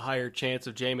a higher chance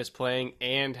of Jameis playing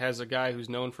and has a guy who's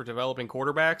known for developing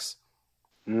quarterbacks?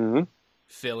 Mm-hmm.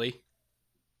 Philly.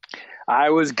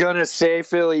 I was going to say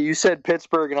Philly. You said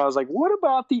Pittsburgh, and I was like, what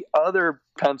about the other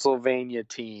Pennsylvania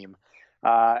team?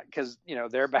 Because,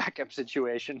 their backup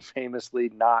situation famously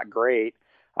not great.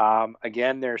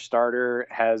 Again, their starter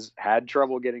has had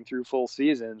trouble getting through full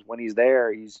seasons. When he's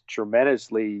there, he's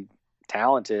tremendously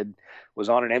talented, was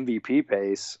on an MVP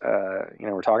pace.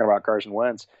 We're talking about Carson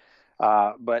Wentz.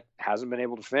 But hasn't been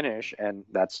able to finish, and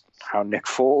that's how Nick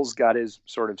Foles got his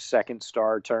sort of second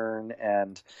star turn.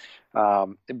 And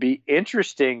it'd be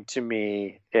interesting to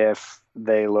me if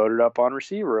they loaded up on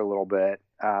receiver a little bit,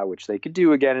 which they could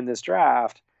do again in this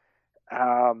draft.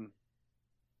 I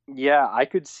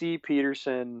could see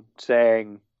Peterson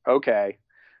saying, okay,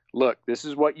 look, this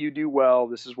is what you do well.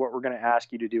 This is what we're going to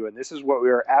ask you to do. And this is what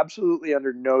we are absolutely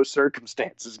under no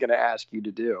circumstances going to ask you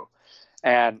to do.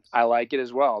 And I like it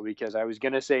as well, because I was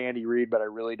going to say Andy Reid, but I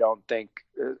really don't think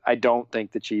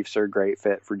the Chiefs are a great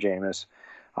fit for Jameis.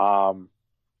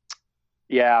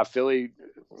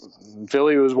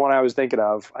 Philly was one I was thinking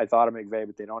of. I thought of McVay,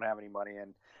 but they don't have any money.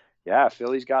 And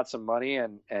Philly's got some money,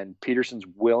 and Peterson's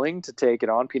willing to take it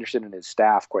on. Peterson and his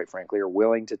staff, quite frankly, are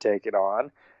willing to take it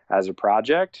on as a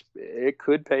project. It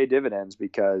could pay dividends,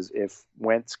 because if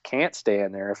Wentz can't stay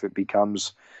in there, if it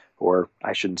becomes, or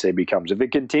I shouldn't say becomes, if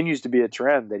it continues to be a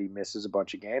trend that he misses a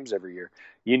bunch of games every year,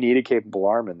 you need a capable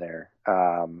arm in there.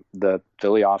 The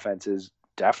Philly offense is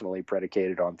definitely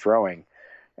predicated on throwing.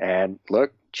 And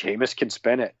look, Jameis can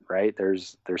spin it, right?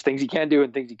 There's things he can do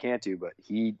and things he can't do, but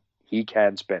he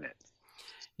can spin it.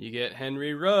 You get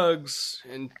Henry Ruggs,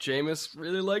 and Jameis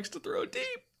really likes to throw deep.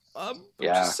 I'm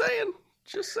just saying.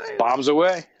 Bombs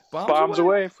away. Bombs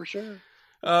away for sure.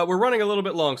 We're running a little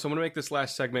bit long, so I'm going to make this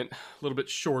last segment a little bit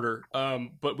shorter.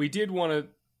 But we did want to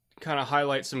kind of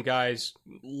highlight some guys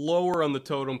lower on the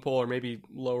totem pole, or maybe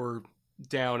lower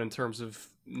down in terms of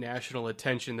national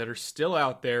attention, that are still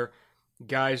out there.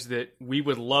 Guys that we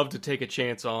would love to take a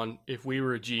chance on if we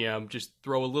were a GM. Just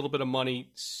throw a little bit of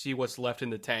money, see what's left in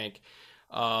the tank.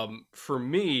 For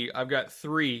me, I've got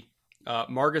three.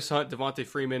 Margus Hunt, Devontae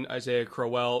Freeman, Isaiah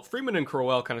Crowell. Freeman and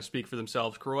Crowell kind of speak for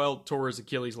themselves. Crowell tore his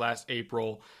Achilles last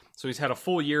April, so he's had a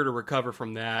full year to recover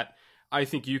from that. I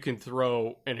think you can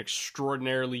throw an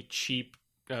extraordinarily cheap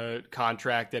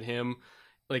contract at him.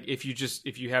 Like if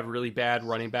you have really bad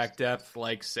running back depth,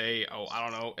 like say,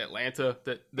 Atlanta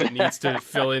that needs to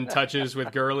fill in touches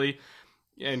with Gurley.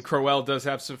 And Crowell does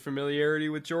have some familiarity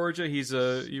with Georgia. He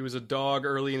was a dog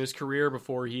early in his career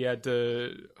before he had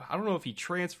to, I don't know if he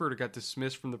transferred or got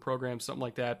dismissed from the program, something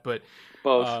like that, but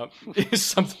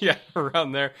something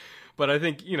around there. But I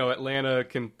think, Atlanta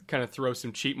can kind of throw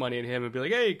some cheap money at him and be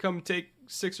like, hey, come take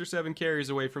 6 or 7 carries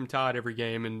away from Todd every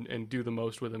game and do the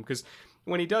most with him. Because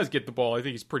when he does get the ball, I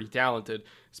think he's pretty talented,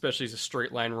 especially as a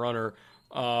straight line runner.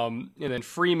 And then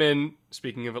Freeman,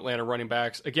 speaking of Atlanta running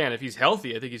backs, again, if he's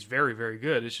healthy, I think he's very, very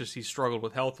good. It's just he's struggled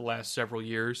with health the last several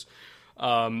years.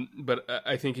 But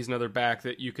I think he's another back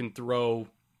that you can throw,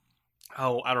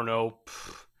 probably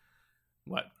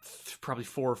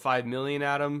 $4 or $5 million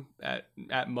at him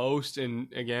at most.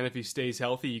 And again, if he stays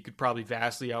healthy, you could probably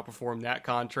vastly outperform that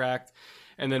contract.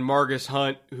 And then Margus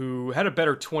Hunt, who had a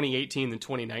better 2018 than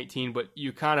 2019, but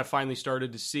you kind of finally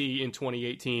started to see in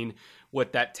 2018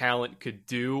 what that talent could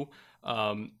do.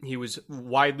 He was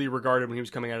widely regarded when he was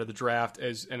coming out of the draft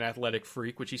as an athletic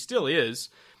freak, which he still is.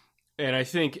 And I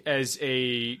think as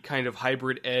a kind of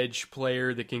hybrid edge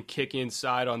player that can kick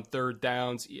inside on third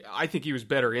downs, I think he was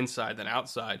better inside than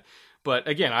outside. But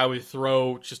again, I would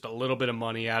throw just a little bit of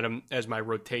money at him as my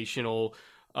rotational,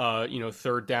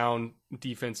 third down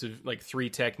defensive, like 3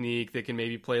 technique that can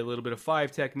maybe play a little bit of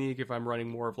 5 technique if I'm running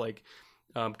more of like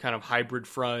kind of hybrid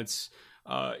fronts.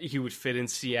 He would fit in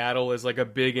Seattle as like a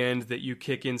big end that you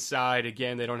kick inside.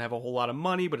 Again, they don't have a whole lot of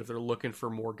money, but if they're looking for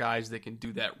more guys that can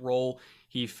do that role,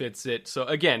 he fits it. So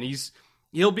again,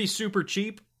 he'll be super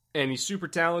cheap and he's super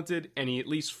talented, and he at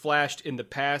least flashed in the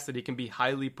past that he can be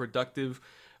highly productive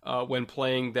when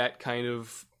playing that kind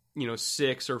of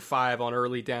 6 or 5 on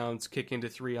early downs, kick into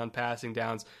 3 on passing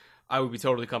downs. I would be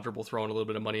totally comfortable throwing a little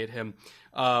bit of money at him.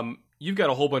 You've got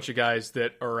a whole bunch of guys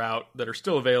that are out that are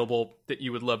still available that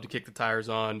you would love to kick the tires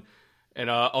on, and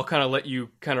I'll kind of let you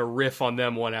kind of riff on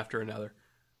them one after another.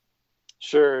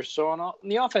 Sure. So on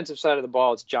the offensive side of the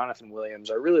ball, it's Jonathan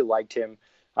Williams. I really liked him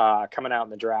coming out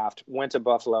in the draft. Went to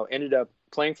Buffalo, ended up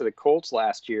playing for the Colts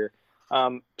last year.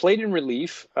 Played in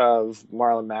relief of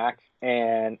Marlon Mack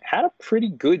and had a pretty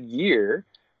good year.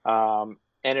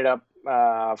 Ended up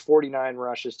 49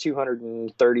 rushes,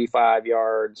 235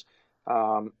 yards.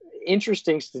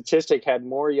 Interesting statistic, had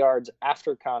more yards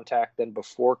after contact than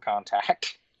before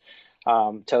contact.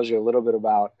 Tells you a little bit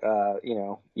about,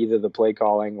 either the play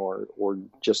calling or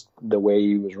just the way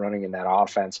he was running in that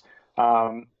offense.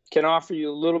 Can offer you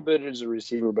a little bit as a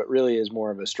receiver, but really is more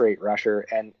of a straight rusher.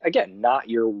 And again, not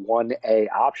your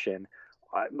 1A option.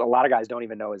 A lot of guys don't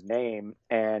even know his name,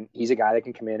 and he's a guy that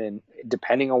can come in and,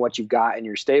 depending on what you've got in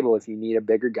your stable, if you need a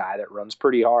bigger guy that runs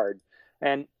pretty hard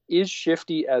and is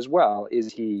shifty as well.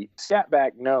 Is he sat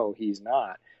back? No, he's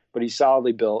not, but he's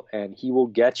solidly built, and he will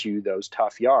get you those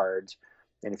tough yards.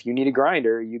 And if you need a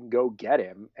grinder, you can go get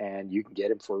him, and you can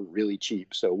get him for really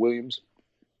cheap. So Williams,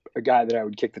 a guy that I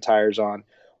would kick the tires on.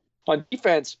 On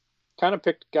defense, kind of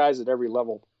picked guys at every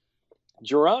level.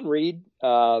 Jerron Reed,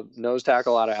 nose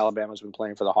tackle out of Alabama, has been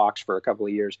playing for the Hawks for a couple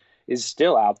of years, is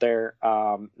still out there.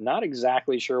 Not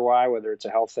exactly sure why, whether it's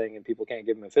a health thing and people can't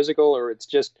give him a physical, or it's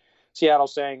just Seattle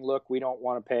saying, look, we don't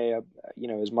want to pay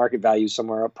his market value is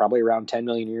somewhere up, probably around $10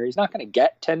 million a year. He's not going to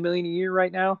get $10 million a year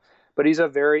right now, but he's a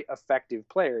very effective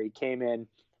player. He came in,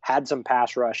 had some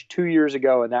pass rush 2 years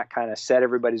ago, and that kind of set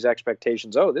everybody's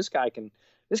expectations. Oh, this guy can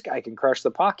crush the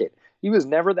pocket. He was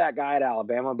never that guy at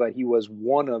Alabama, but he was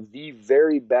one of the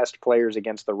very best players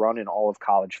against the run in all of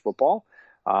college football.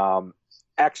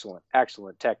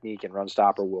 Excellent technique and run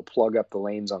stopper. Will plug up the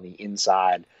lanes on the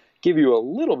inside, give you a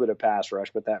little bit of pass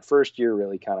rush, but that first year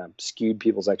really kind of skewed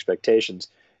people's expectations.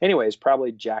 Anyways,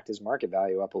 probably jacked his market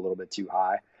value up a little bit too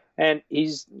high. And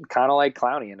he's kind of like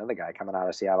Clowney, another guy coming out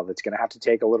of Seattle that's going to have to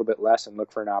take a little bit less and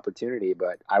look for an opportunity.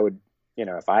 But I would,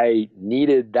 if I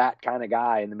needed that kind of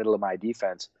guy in the middle of my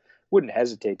defense, wouldn't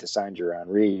hesitate to sign Jerron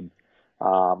Reed.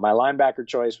 My linebacker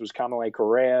choice was Kamalei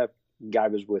Correa. Guy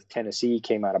was with Tennessee,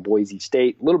 came out of Boise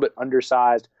State, a little bit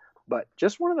undersized, but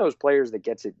just one of those players that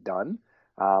gets it done.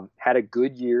 Had a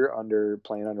good year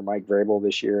playing under Mike Vrabel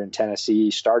this year in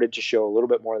Tennessee. Started to show a little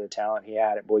bit more of the talent he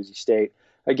had at Boise State.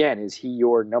 Again, is he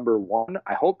your number one?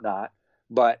 I hope not.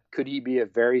 But could he be a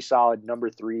very solid number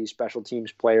 3 special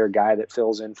teams player, guy that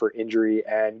fills in for injury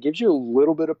and gives you a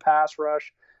little bit of pass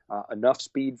rush, enough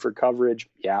speed for coverage?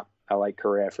 Yeah, I like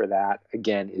Correa for that.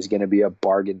 Again, is going to be a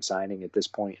bargain signing at this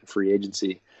point in free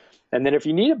agency. And then if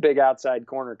you need a big outside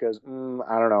corner, because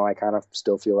I don't know, I kind of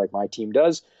still feel like my team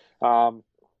does.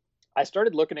 I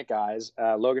started looking at guys.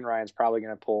 Logan Ryan's probably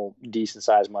going to pull decent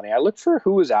size money. I looked for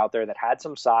who was out there that had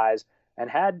some size and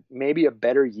had maybe a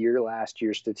better year last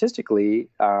year statistically,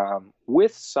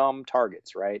 with some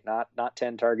targets, right? Not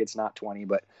 10 targets, not 20,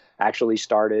 but actually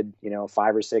started,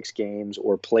 5 or 6 games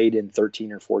or played in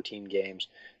 13 or 14 games.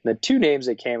 And the 2 names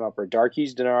that came up are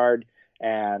Darqueze Dennard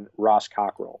and Ross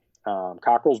Cockrell.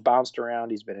 Cockrell's bounced around.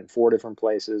 He's been in 4 different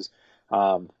places.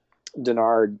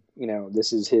 Dennard,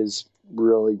 this is his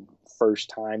really first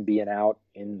time being out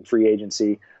in free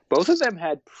agency. Both of them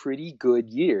had pretty good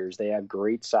years. They have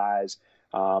great size.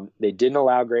 They didn't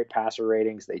allow great passer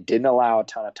ratings. They didn't allow a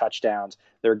ton of touchdowns.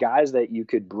 They're guys that you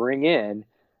could bring in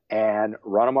and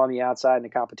run them on the outside in the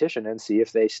competition and see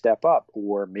if they step up,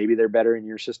 or maybe they're better in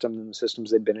your system than the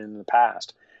systems they've been in the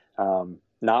past.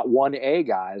 Not 1A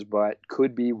guys, but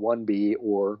could be 1B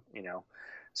or,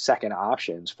 second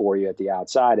options for you at the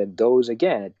outside. And those,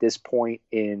 again, at this point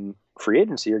in free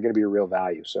agency, are going to be a real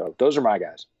value. So those are my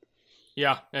guys.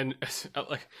 Yeah, and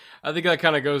I think that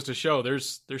kind of goes to show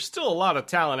there's still a lot of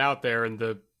talent out there in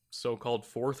the so-called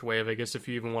fourth wave, I guess, if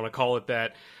you even want to call it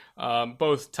that.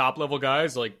 Both top-level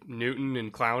guys like Newton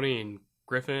and Clowney and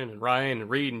Griffin and Ryan and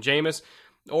Reed and Jameis,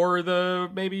 or the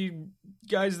maybe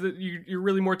guys that you're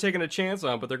really more taking a chance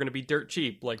on, but they're going to be dirt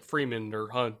cheap, like Freeman or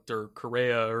Hunt or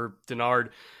Correa or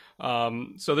Dennard.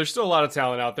 So there's still a lot of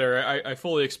talent out there. I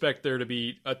fully expect there to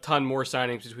be a ton more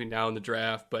signings between now and the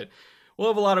draft, but we'll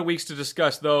have a lot of weeks to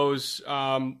discuss those.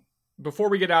 Before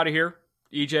we get out of here,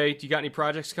 EJ, do you got any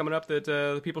projects coming up that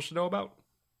the people should know about?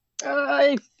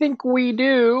 I think we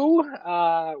do.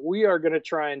 We are going to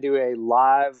try and do a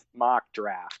live mock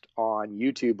draft on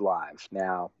YouTube Live.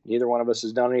 Now, neither one of us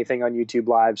has done anything on YouTube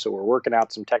Live, so we're working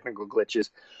out some technical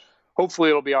glitches. Hopefully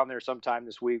it'll be on there sometime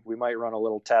this week. We might run a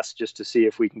little test just to see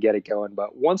if we can get it going.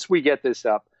 But once we get this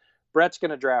up, Brett's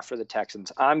going to draft for the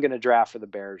Texans. I'm going to draft for the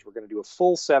Bears. We're going to do a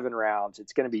full 7 rounds.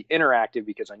 It's going to be interactive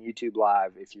because on YouTube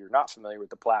Live, if you're not familiar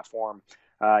with the platform,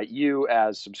 you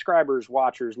as subscribers,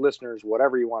 watchers, listeners,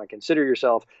 whatever you want to consider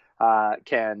yourself,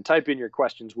 can type in your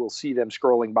questions. We'll see them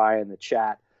scrolling by in the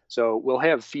chat. So we'll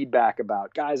have feedback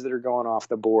about guys that are going off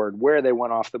the board, where they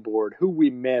went off the board, who we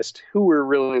missed, who we're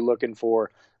really looking for.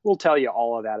 We'll tell you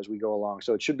all of that as we go along.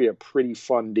 So it should be a pretty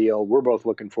fun deal. We're both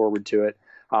looking forward to it.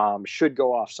 Should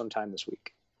go off sometime this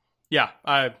week. Yeah,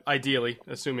 ideally,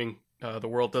 assuming the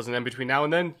world doesn't end between now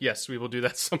and then. Yes, we will do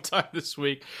that sometime this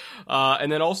week.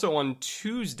 And then also on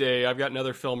Tuesday, I've got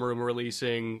another Film Room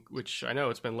releasing, which I know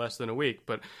it's been less than a week,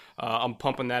 but I'm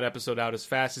pumping that episode out as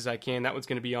fast as I can. That one's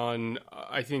going to be on,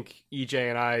 I think, EJ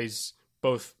and I's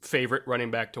both favorite running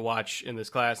back to watch in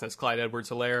this class, and that's Clyde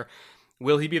Edwards-Helaire.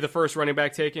 Will he be the first running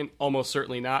back taken? Almost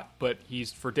certainly not, but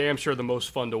he's for damn sure the most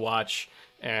fun to watch.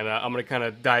 And I'm going to kind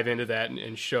of dive into that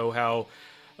and show how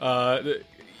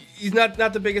he's not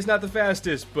the biggest, not the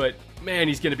fastest, but man,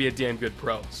 he's going to be a damn good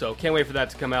pro. So can't wait for that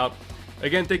to come out.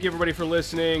 Again, thank you everybody for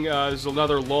listening. This is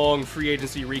another long free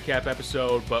agency recap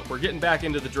episode, but we're getting back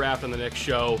into the draft on the next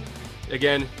show.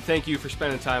 Again, thank you for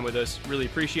spending time with us. Really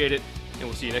appreciate it, and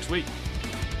we'll see you next week.